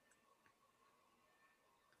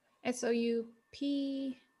 SOUP.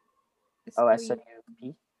 SOUP.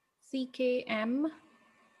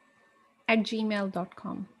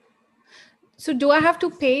 CKM@gmail.com. So do I have to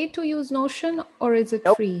pay to use Notion, or is it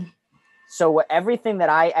free? So everything that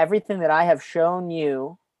I have shown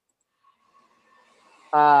you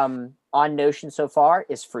on Notion so far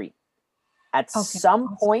is free. At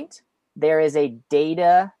some point, there is a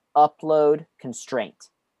data upload constraint.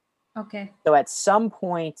 Okay. So at some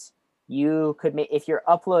point, you could make, if you're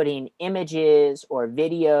uploading images or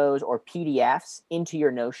videos or PDFs into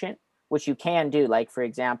your Notion, which you can do, like for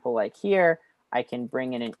example, like here, I can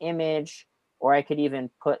bring in an image, or I could even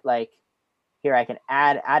put like, here I can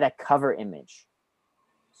add a cover image.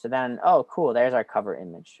 So then, oh, cool, there's our cover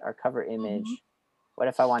image. Our cover image. What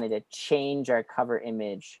if I wanted to change our cover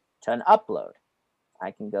image to an upload?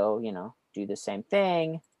 I can go, you know, do the same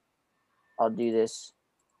thing. I'll do this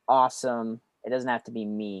awesome. It doesn't have to be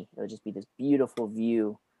me. It'll just be this beautiful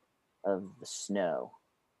view of the snow.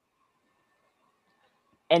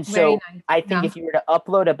 And so nice. I think if you were to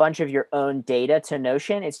upload a bunch of your own data to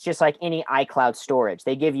Notion, it's just like any iCloud storage.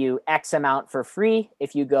 They give you X amount for free.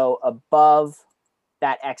 If you go above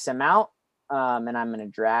that X amount, and I'm going to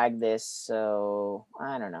drag this. So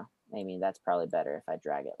I don't know. Maybe that's probably better if I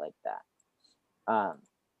drag it like that.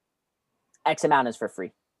 X amount is for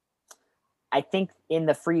free. I think in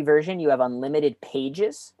the free version, you have unlimited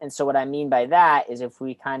pages. And so what I mean by that is if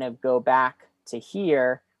we kind of go back to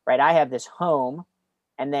here, right, I have this home.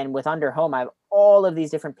 And then with under home, I have all of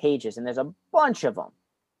these different pages. And there's a bunch of them.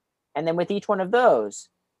 And then with each one of those,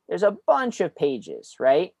 there's a bunch of pages,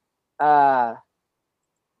 right?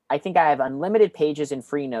 I think I have unlimited pages in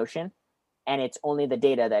free Notion, and it's only the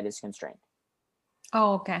data that is constrained.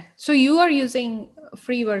 Oh, okay. So you are using a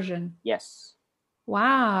free version? Yes.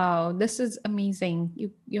 Wow, this is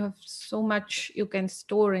amazing. You have so much you can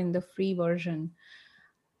store in the free version.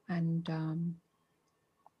 And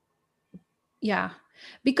yeah,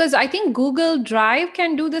 because I think Google Drive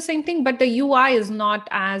can do the same thing, but the UI is not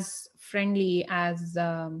as friendly as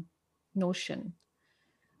Notion.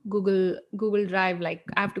 Google Drive, like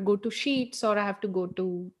I have to go to Sheets or I have to go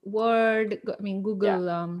to Word. I mean,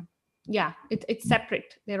 Google, it's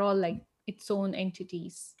separate. They're all like its own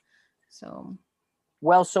entities. So.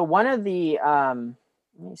 Well, so one of the, let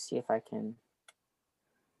me see if I can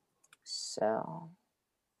Excel.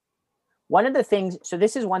 One of the things, so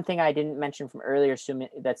this is one thing I didn't mention from earlier, Sumi,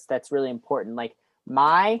 that's really important. Like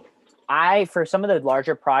for some of the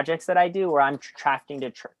larger projects that I do where I'm having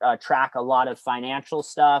to track a lot of financial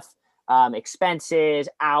stuff, expenses,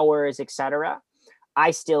 hours, etc., I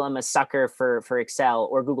still am a sucker for Excel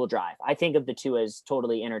or Google Drive. I think of the two as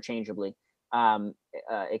totally interchangeably.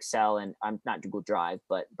 Excel and I'm not Google Drive,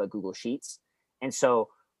 but Google Sheets. And so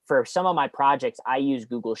for some of my projects, I use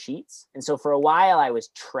Google Sheets. And so for a while, I was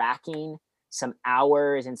tracking some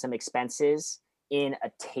hours and some expenses in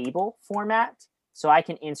a table format So I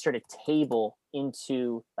can insert a table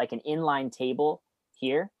into like an inline table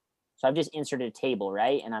here. So I've just inserted a table,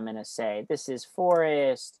 right? And I'm going to say, this is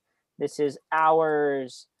Forrest, this is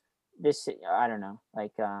hours, this, I don't know,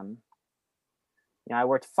 like, I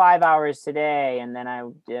worked 5 hours today, and then I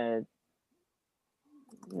did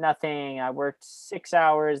nothing. I worked 6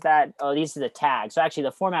 hours. These are the tags. So actually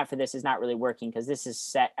the format for this is not really working because this is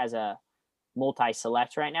set as a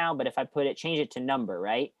multi-select right now. But if I change it to number,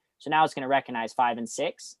 right? So now it's going to recognize 5 and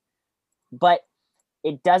 6, but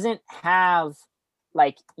it doesn't have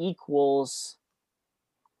like equals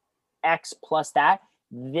X plus that.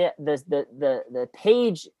 The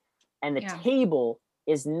page and the table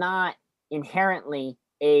is not inherently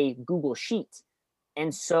a Google Sheet.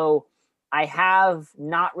 And so I have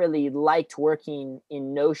not really liked working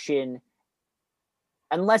in Notion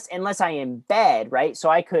unless I embed, right? So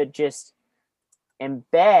I could just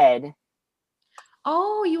embed.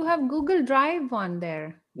 Oh, you have Google Drive on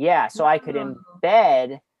there. Yeah, so I could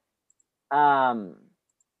embed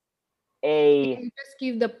you can just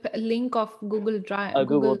give the link of Google Drive. A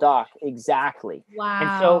Google Doc, exactly. Wow.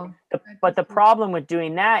 And so, but the problem with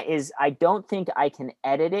doing that is I don't think I can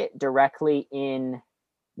edit it directly in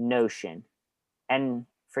Notion. And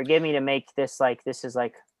forgive me to make this like, this is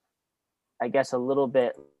like, I guess a little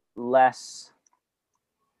bit less.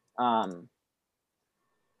 So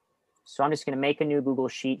I'm just going to make a new Google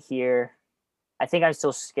Sheet here. I think I'm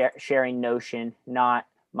still sharing Notion, not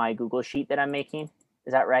my Google Sheet that I'm making.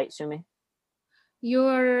 Is that right, Sumi?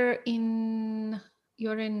 You're in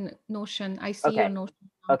Notion. I see your Notion.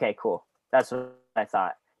 Okay, cool. That's what I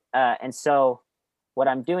thought. And so what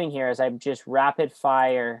I'm doing here is I'm just rapid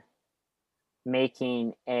fire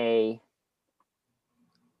making a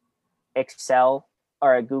Excel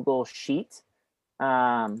or a Google Sheet.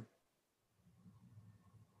 I've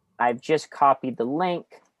just copied the link.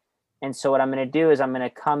 And so what I'm going to do is I'm going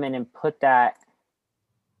to come in and put that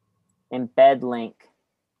embed link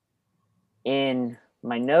in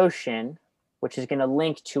my Notion, which is going to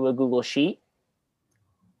link to a Google Sheet.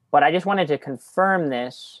 But I just wanted to confirm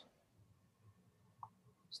this.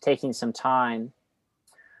 It's taking some time.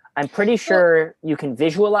 I'm pretty sure you can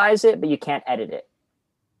visualize it, but you can't edit it.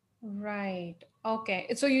 Right. Okay.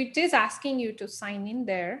 So it is asking you to sign in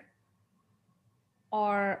there,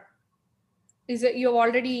 or is it you've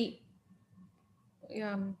already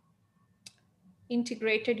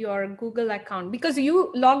integrated your Google account, because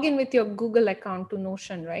you log in with your Google account to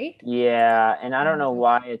Notion, right? Yeah, and I don't know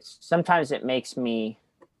why sometimes it makes me.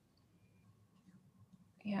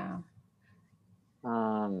 Yeah.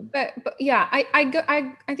 But yeah,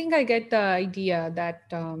 I think I get the idea that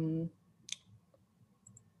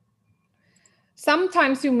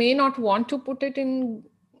sometimes you may not want to put it in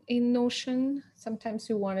Notion. Sometimes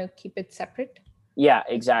you want to keep it separate. Yeah,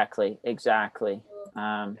 exactly.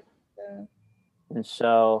 And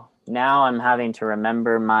so now I'm having to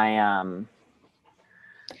remember my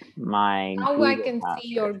my. Now Google I can password. See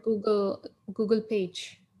your Google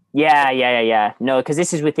page. Yeah. No, because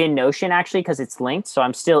this is within Notion actually, because it's linked. So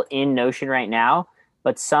I'm still in Notion right now,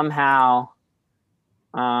 but somehow,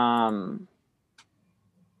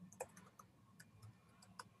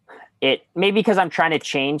 it maybe because I'm trying to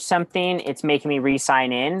change something, it's making me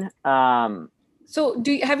re-sign in. So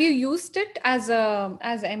have you used it as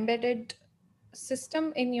embedded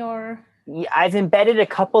system in your? Yeah, I've embedded a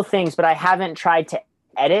couple things, but I haven't tried to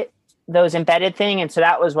edit those embedded thing, and so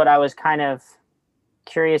that was what I was kind of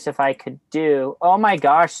curious if I could do. Oh my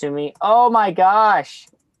gosh, Sumi. Oh my gosh.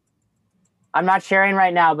 I'm not sharing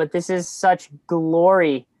right now, but this is such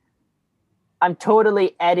glory. I'm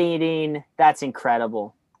totally editing. That's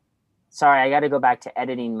incredible. Sorry, I got to go back to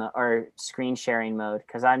editing or screen sharing mode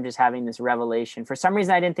because I'm just having this revelation. For some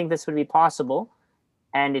reason, I didn't think this would be possible,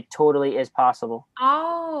 and it totally is possible.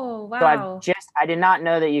 Oh, wow. So I did not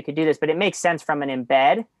know that you could do this, but it makes sense from an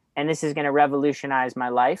embed, and this is going to revolutionize my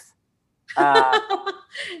life.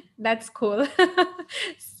 That's cool.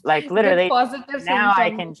 Like literally now I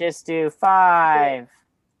can just do 5,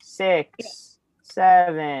 6,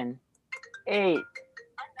 7, 8,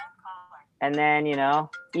 and then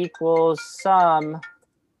equals sum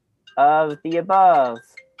of the above.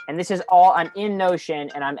 And this is all, I'm in Notion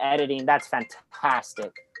and I'm editing. That's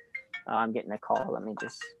fantastic. Oh, I'm getting a call. Let me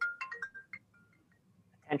just,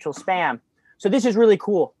 potential spam. So this is really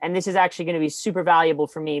cool. And this is actually going to be super valuable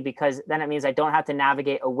for me because then it means I don't have to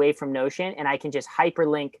navigate away from Notion and I can just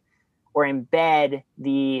hyperlink or embed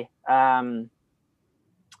the,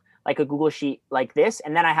 like a Google Sheet like this.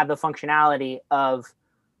 And then I have the functionality of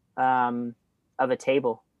a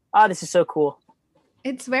table. Oh, this is so cool.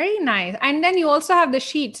 It's very nice. And then you also have the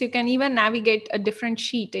sheets. You can even navigate a different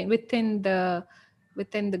sheet within the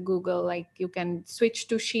within the Google, like you can switch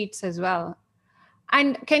to sheets as well.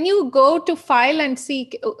 And can you go to file and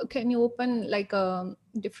see, can you open like a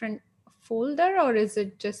different folder, or is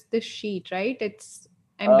it just this sheet, right? It's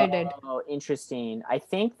embedded. Oh, interesting. I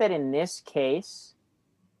think that in this case,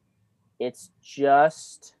 it's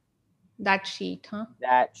just that sheet, huh?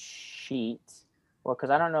 That sheet. Well,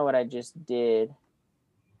 because I don't know what I just did.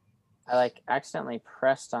 I like accidentally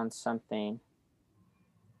pressed on something.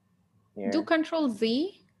 Here. Do Control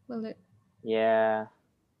Z. Will it? Yeah.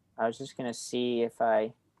 I was just gonna see if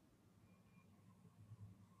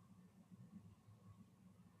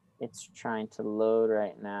it's trying to load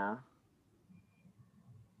right now.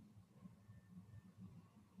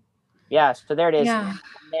 Yeah, so there it is. Yeah.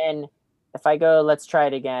 And then if I go, let's try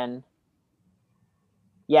it again.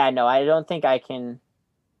 Yeah, no, I don't think I can.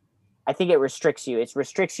 I think it restricts you. It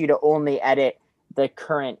restricts you to only edit the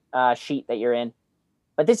current sheet that you're in.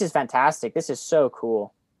 But this is fantastic. This is so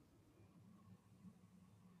cool.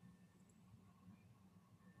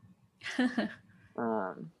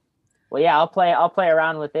 Well, yeah, I'll play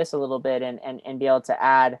around with this a little bit and be able to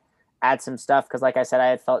add some stuff, because like I said, I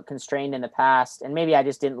had felt constrained in the past, and maybe I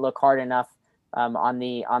just didn't look hard enough on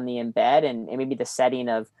the embed, and maybe the setting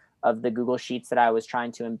of the Google Sheets that I was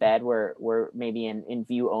trying to embed were maybe in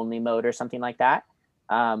view only mode or something like that.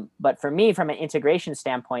 But for me, from an integration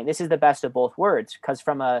standpoint, this is the best of both worlds, because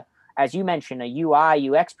from as you mentioned, a UI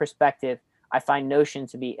UX perspective, I find Notion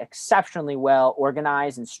to be exceptionally well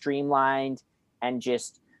organized and streamlined and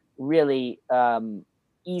just really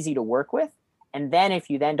easy to work with. And then if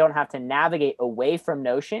you then don't have to navigate away from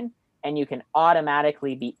Notion, and you can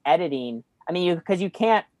automatically be editing, I mean, because you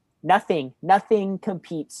can't, nothing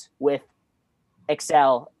competes with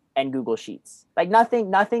Excel and Google Sheets. Like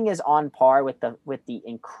nothing is on par with the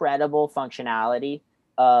incredible functionality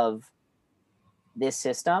of this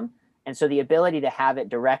system. And so the ability to have it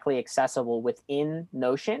directly accessible within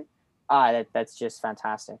Notion, that's just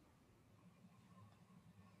fantastic.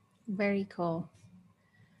 Very cool.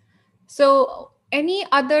 So any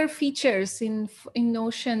other features in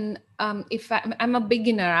Notion? If I'm a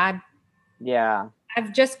beginner,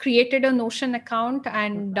 I've just created a Notion account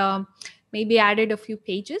and maybe added a few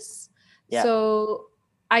pages. Yeah. So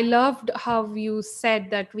I loved how you said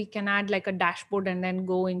that we can add like a dashboard and then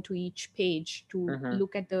go into each page to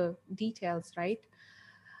look at the details, right?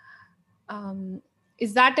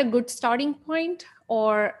 Is that a good starting point,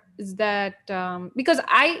 or is that because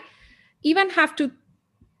I even have to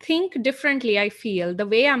think differently? I feel the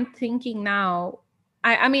way I'm thinking now,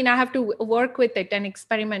 I mean, I have to work with it and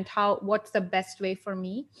experiment what's the best way for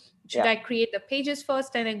me. Should I create the pages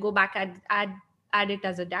first and then go back and add it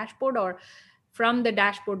as a dashboard, or from the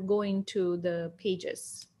dashboard go into the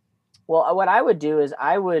pages? Well, what I would do is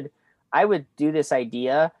I would do this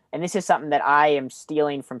idea, and this is something that I am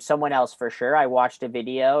stealing from someone else for sure. I watched a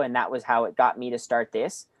video and that was how it got me to start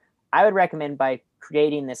this. I would recommend by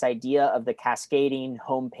creating this idea of the cascading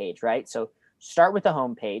homepage, right? So start with the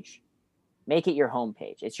homepage, make it your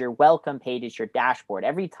homepage. It's your welcome page. It's your dashboard.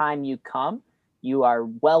 Every time you come, you are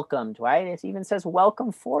welcomed, right? It even says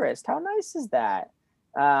welcome Forrest. How nice is that?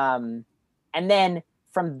 And then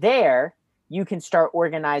from there, you can start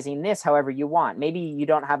organizing this however you want. Maybe you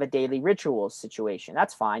don't have a daily rituals situation.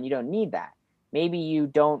 That's fine. You don't need that. Maybe you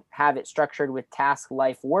don't have it structured with task,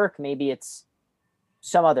 life, work. Maybe it's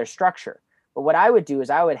some other structure. But what I would do is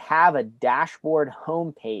I would have a dashboard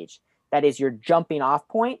homepage that is your jumping off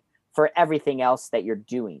point for everything else that you're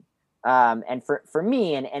doing. And for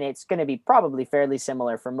me, and it's going to be probably fairly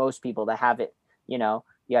similar for most people to have it, you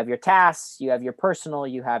have your tasks, you have your personal,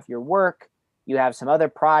 you have your work, you have some other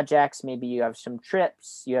projects, maybe you have some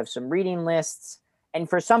trips, you have some reading lists. And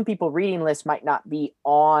for some people, reading lists might not be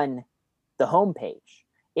on the homepage.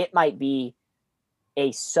 It might be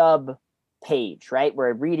a sub page, right?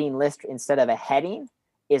 Where a reading list, instead of a heading,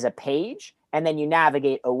 is a page, and then you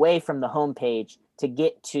navigate away from the homepage to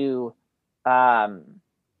get to that.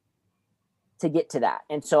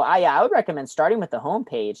 And so I would recommend starting with the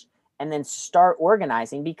homepage and then start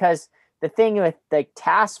organizing, because the thing with the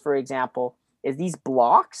tasks, for example, is these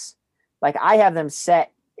blocks, like I have them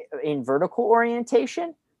set in vertical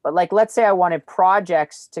orientation, but like, let's say I wanted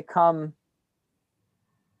projects to come.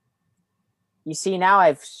 You see, now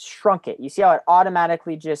I've shrunk it. You see how it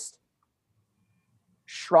automatically just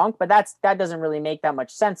shrunk, but that doesn't really make that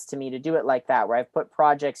much sense to me to do it like that, where I've put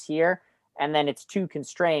projects here and then it's too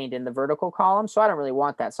constrained in the vertical column. So I don't really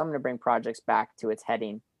want that. So I'm going to bring projects back to its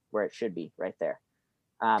heading where it should be, right there.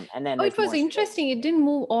 And then it was interesting. It didn't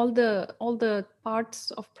move all the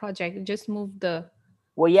parts of project. It just moved the.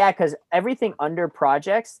 Well, yeah, because everything under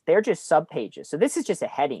projects, they're just sub pages. So this is just a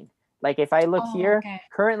heading. Like if I look here, okay.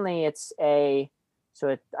 currently it's a,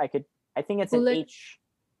 I think it's an Bullet. H,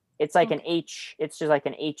 it's like an Okay. H, it's just like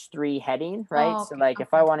an H3 heading, right? Oh, So okay. like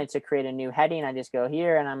if I Okay. wanted to create a new heading, I just go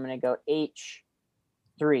here and I'm going to go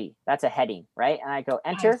H3. That's a heading, right? And I go I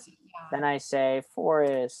enter. see. Yeah. Then I say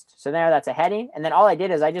forest. So there, that's a heading. And then all I did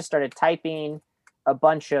is I just started typing a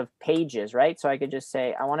bunch of pages, right? So I could just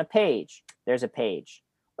say, I want a page. There's a page.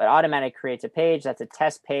 But automatic creates a page. That's a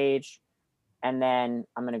test page. And then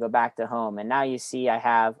I'm going to go back to home. And now you see I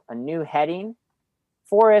have a new heading,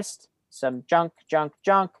 forest, some junk, junk,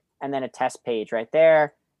 junk, and then a test page right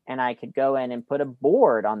there. And I could go in and put a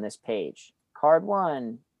board on this page. Card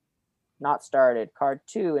 1, not started. Card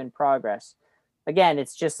 2, in progress. Again,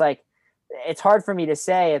 it's just like, it's hard for me to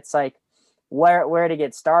say. It's like where to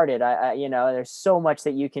get started. I you know, there's so much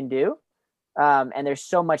that you can do. And there's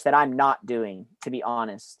so much that I'm not doing, to be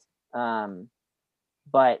honest.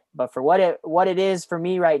 But for what it is for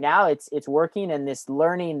me right now, it's working. And this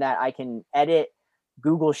learning that I can edit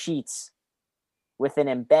Google Sheets with an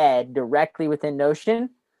embed directly within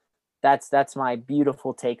Notion, that's my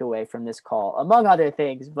beautiful takeaway from this call, among other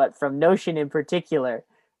things. But from Notion in particular,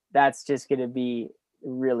 that's just going to be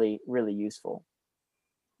really, really useful.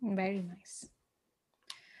 Very nice.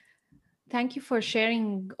 Thank you for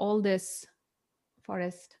sharing all this,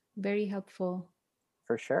 Forrest. Very helpful.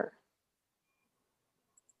 For sure.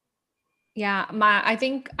 Yeah, I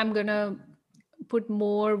think I'm gonna put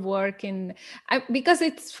more work in, because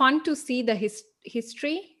it's fun to see the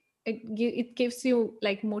history. It gives you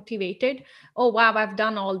like motivated. Oh wow, I've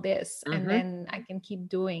done all this, and then I can keep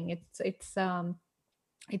doing.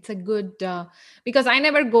 It's a good, because I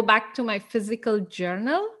never go back to my physical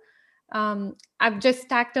journal. I've just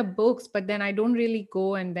stacked up books, but then I don't really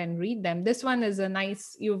go and then read them. This one is a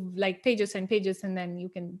nice, you've like pages and pages, and then you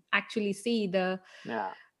can actually see the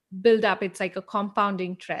build up. It's like a compound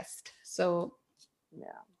interest. So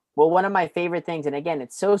yeah. Well, one of my favorite things, and again,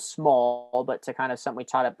 it's so small, but to kind of something we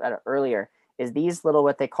taught about earlier, is these little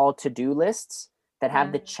what they call to-do lists that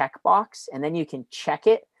have the checkbox, and then you can check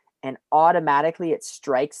it, and automatically it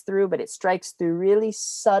strikes through, but it strikes through really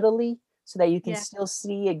subtly so that you can still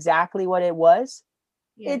see exactly what it was.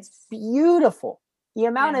 It's beautiful. The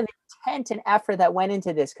amount of intent and effort that went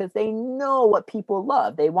into this, because they know what people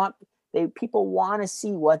love. People want to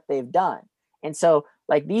see what they've done. And so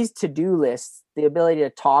like these to-do lists, the ability to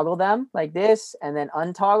toggle them like this and then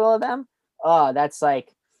untoggle them, oh, that's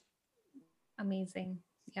like amazing.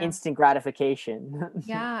 Instant gratification.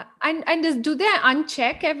 Yeah. And do they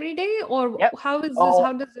uncheck every day, or how is this?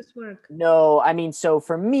 How does this work? No, I mean, so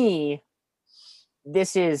for me,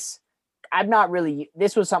 this was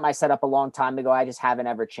something I set up a long time ago. I just haven't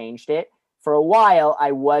ever changed it. For a while,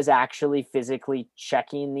 I was actually physically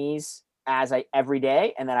checking these every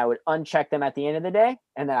day, and then I would uncheck them at the end of the day,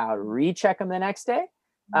 and then I would recheck them the next day.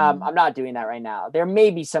 I'm not doing that right now. There may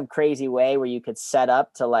be some crazy way where you could set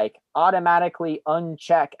up to like automatically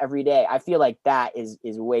uncheck every day. I feel like that is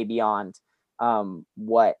way beyond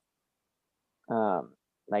what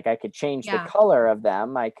like I could change the color of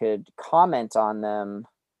them. I could comment on them,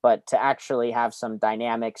 but to actually have some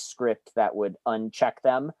dynamic script that would uncheck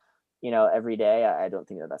them, every day, I don't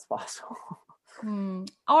think that that's possible.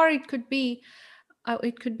 Or it could be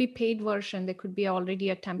paid version. There could be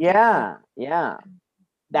already a template. Yeah.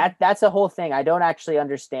 That's the whole thing. I don't actually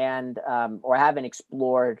understand or haven't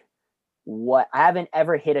explored I haven't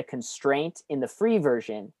ever hit a constraint in the free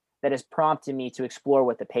version that has prompted me to explore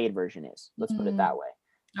what the paid version is. Let's put it that way.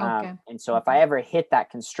 And so if I ever hit that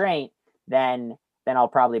constraint, then I'll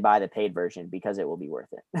probably buy the paid version because it will be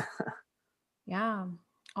worth it. Yeah.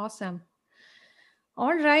 Awesome.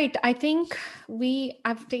 All right. I think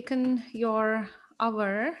I've taken your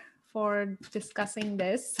hour for discussing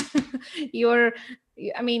this.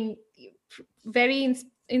 Very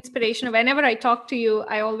inspirational. Whenever I talk to you,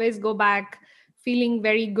 I always go back feeling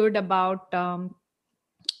very good about,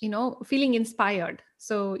 feeling inspired.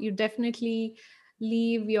 So you definitely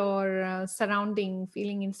leave your surrounding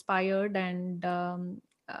feeling inspired, and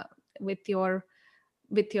with your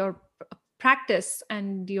practice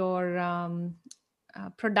and your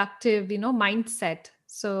productive mindset.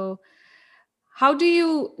 So how do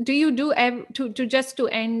you to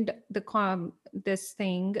end this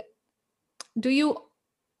thing, do you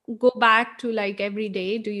go back to like every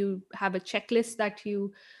day? Do you have a checklist that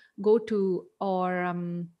you go to, or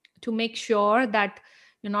to make sure that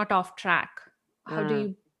you're not off track? How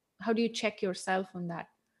do you check yourself on that?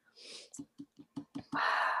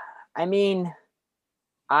 I mean,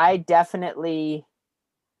 I definitely,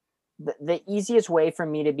 the easiest way for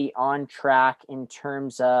me to be on track in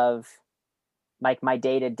terms of like my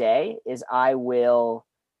day to day is I will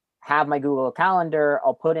have my Google Calendar.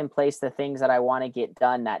 I'll put in place the things that I want to get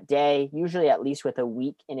done that day, usually at least with a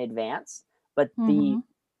week in advance. But the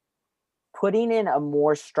putting in a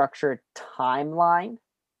more structured timeline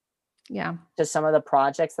to some of the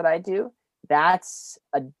projects that I do, that's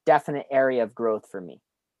a definite area of growth for me.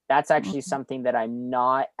 That's actually something that I'm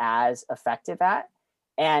not as effective at.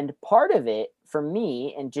 And part of it for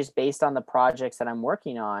me, and just based on the projects that I'm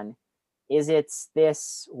working on, is it's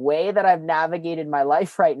this way that I've navigated my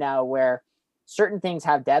life right now where certain things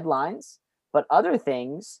have deadlines, but other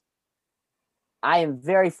things, I am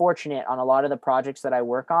very fortunate on a lot of the projects that I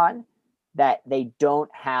work on that they don't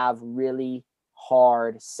have really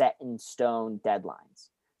hard set in stone deadlines.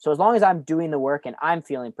 So as long as I'm doing the work and I'm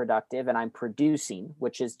feeling productive and I'm producing,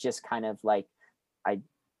 which is just kind of like,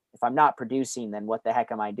 if I'm not producing, then what the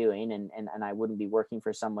heck am I doing? And I wouldn't be working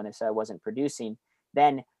for someone if I wasn't producing.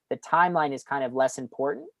 Then the timeline is kind of less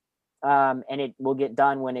important, and it will get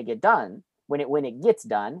done when it gets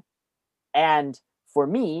done. And for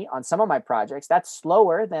me, on some of my projects, that's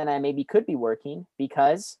slower than I maybe could be working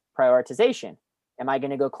because prioritization. Am I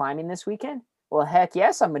going to go climbing this weekend? Well, heck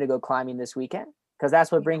yes, I'm going to go climbing this weekend because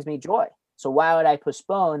that's what brings me joy. So why would I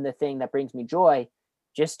postpone the thing that brings me joy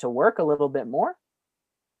just to work a little bit more?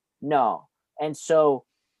 No. And so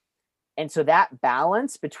that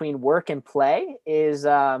balance between work and play is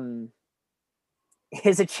a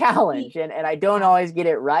challenge, and I don't always get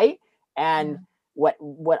it right. And what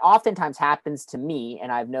oftentimes happens to me,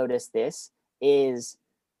 and I've noticed this, is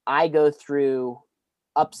I go through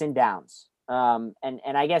ups and downs. And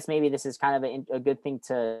I guess maybe this is kind of a good thing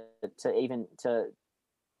to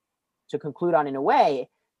conclude on in a way.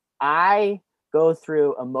 I go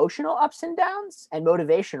through emotional ups and downs and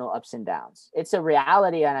motivational ups and downs. It's a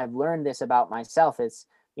reality, and I've learned this about myself. It's,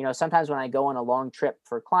 sometimes when I go on a long trip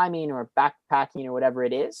for climbing or backpacking or whatever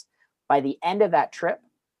it is, by the end of that trip,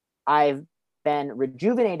 I've been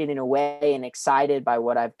rejuvenated in a way and excited by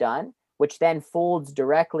what I've done, which then folds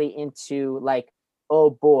directly into like, oh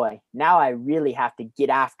boy, now I really have to get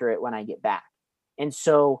after it when I get back. And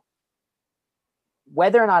so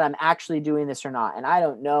whether or not I'm actually doing this or not, and I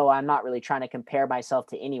don't know, I'm not really trying to compare myself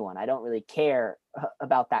to anyone. I don't really care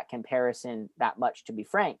about that comparison that much, to be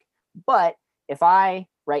frank. But if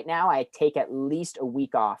right now, I take at least a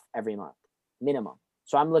week off every month, minimum.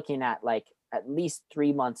 So I'm looking at like at least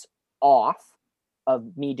 3 months off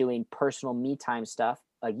of me doing personal me time stuff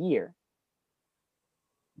a year.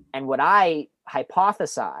 And what I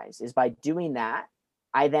hypothesize is by doing that,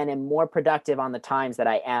 I then am more productive on the times that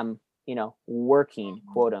I am working,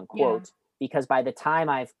 quote unquote, because by the time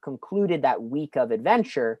I've concluded that week of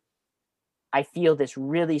adventure, I feel this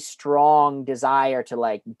really strong desire to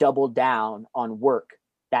like double down on work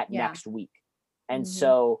that next week. And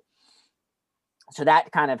so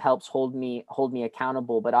that kind of helps hold me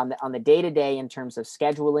accountable. But on the day-to-day, in terms of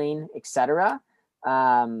scheduling, etc.,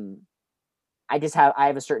 I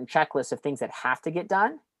have a certain checklist of things that have to get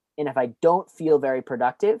done. And if I don't feel very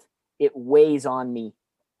productive, it weighs on me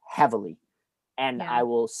heavily, and I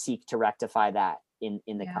will seek to rectify that in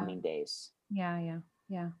the coming days. Yeah.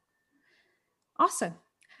 Awesome.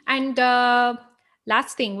 And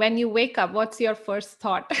last thing, when you wake up, what's your first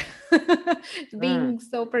thought? Being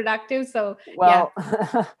so productive. So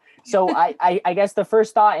so I guess the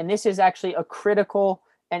first thought, and this is actually a critical,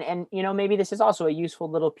 and maybe this is also a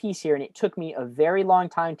useful little piece here, and it took me a very long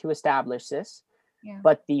time to establish this,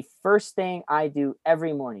 but the first thing I do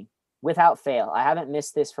every morning, without fail, I haven't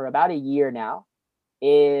missed this for about a year now,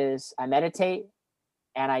 is I meditate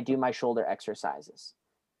and I do my shoulder exercises.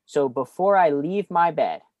 So before I leave my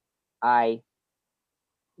bed, I,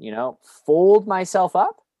 fold myself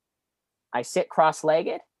up, I sit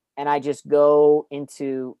cross-legged, and I just go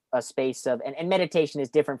into a space of, and meditation is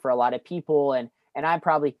different for a lot of people. And I'm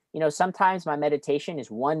probably, sometimes my meditation is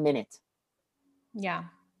 1 minute. Yeah.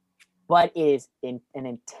 But it is an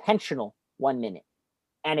intentional 1 minute.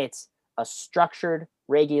 And it's a structured,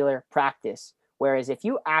 regular practice. Whereas if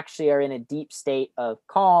you actually are in a deep state of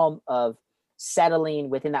calm, of settling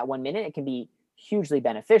within that 1 minute, it can be hugely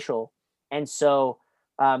beneficial. And so,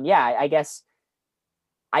 I guess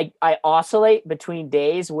I oscillate between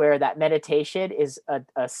days where that meditation is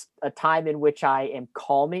a time in which I am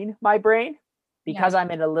calming my brain, because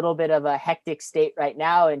I'm in a little bit of a hectic state right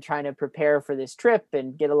now and trying to prepare for this trip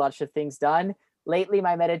and get a lot of things done. Lately,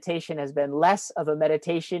 my meditation has been less of a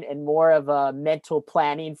meditation and more of a mental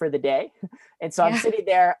planning for the day. And so I'm sitting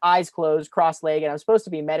there, eyes closed, cross-legged, and I'm supposed to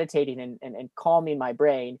be meditating and calming my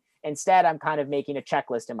brain. Instead, I'm kind of making a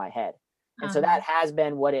checklist in my head. And so that has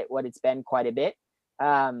been what it's been quite a bit.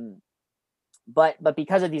 But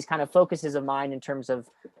because of these kind of focuses of mine in terms of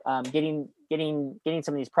getting getting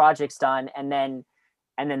some of these projects done, and then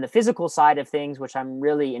the physical side of things, which I'm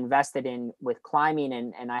really invested in with climbing,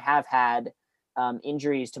 and I have had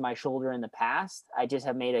injuries to my shoulder in the past. I just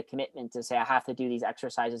have made a commitment to say I have to do these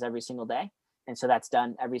exercises every single day, and so that's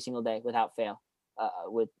done every single day without fail.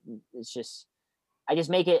 I just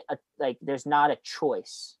make it like there's not a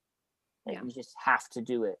choice. You just have to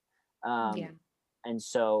do it. And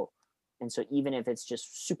so even if it's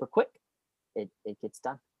just super quick, it gets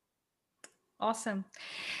done. Awesome.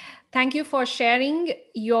 Thank you for sharing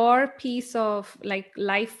your piece of like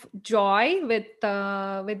life joy with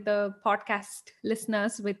the podcast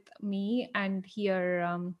listeners, with me and here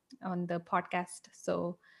on the podcast.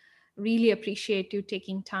 So really appreciate you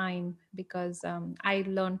taking time, because I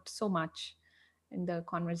learned so much in the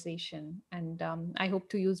conversation, and I hope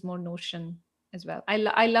to use more Notion as well.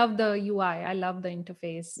 I love the UI. I love the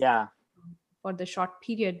interface. Yeah. For the short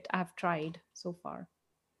period I've tried so far.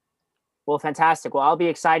 Well, fantastic. Well, I'll be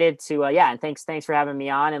excited to, and thanks for having me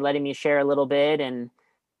on and letting me share a little bit. And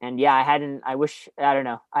I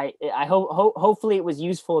hope, hopefully it was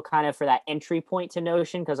useful kind of for that entry point to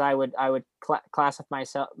Notion, because I would classify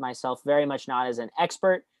myself very much not as an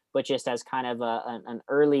expert, but just as kind of an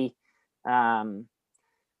early, kind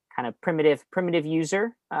of primitive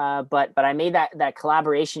user. But I made that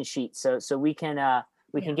collaboration sheet. So we can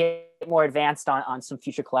get more advanced on some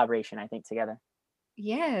future collaboration, I think, together.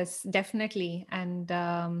 Yes, definitely. And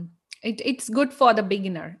it's good for the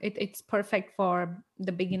beginner. It's perfect for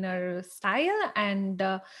the beginner style. And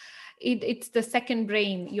it's the second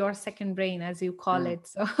brain, your second brain, as you call it.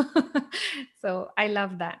 So, so I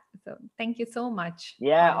love that. So thank you so much.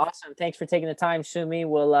 Yeah, awesome. Thanks for taking the time, Sumi.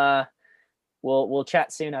 We'll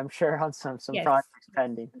chat soon, I'm sure, on some projects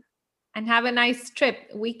pending. And have a nice trip,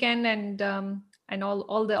 weekend, and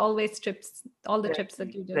all the trips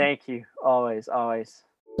that you do. Thank you. Always.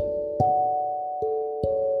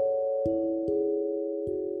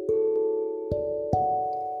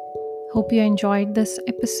 Hope you enjoyed this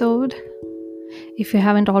episode. If you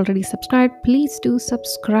haven't already subscribed, please do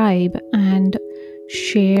subscribe and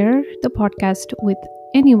share the podcast with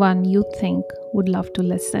anyone you think would love to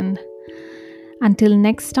listen. Until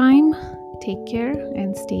next time, take care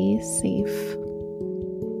and stay safe.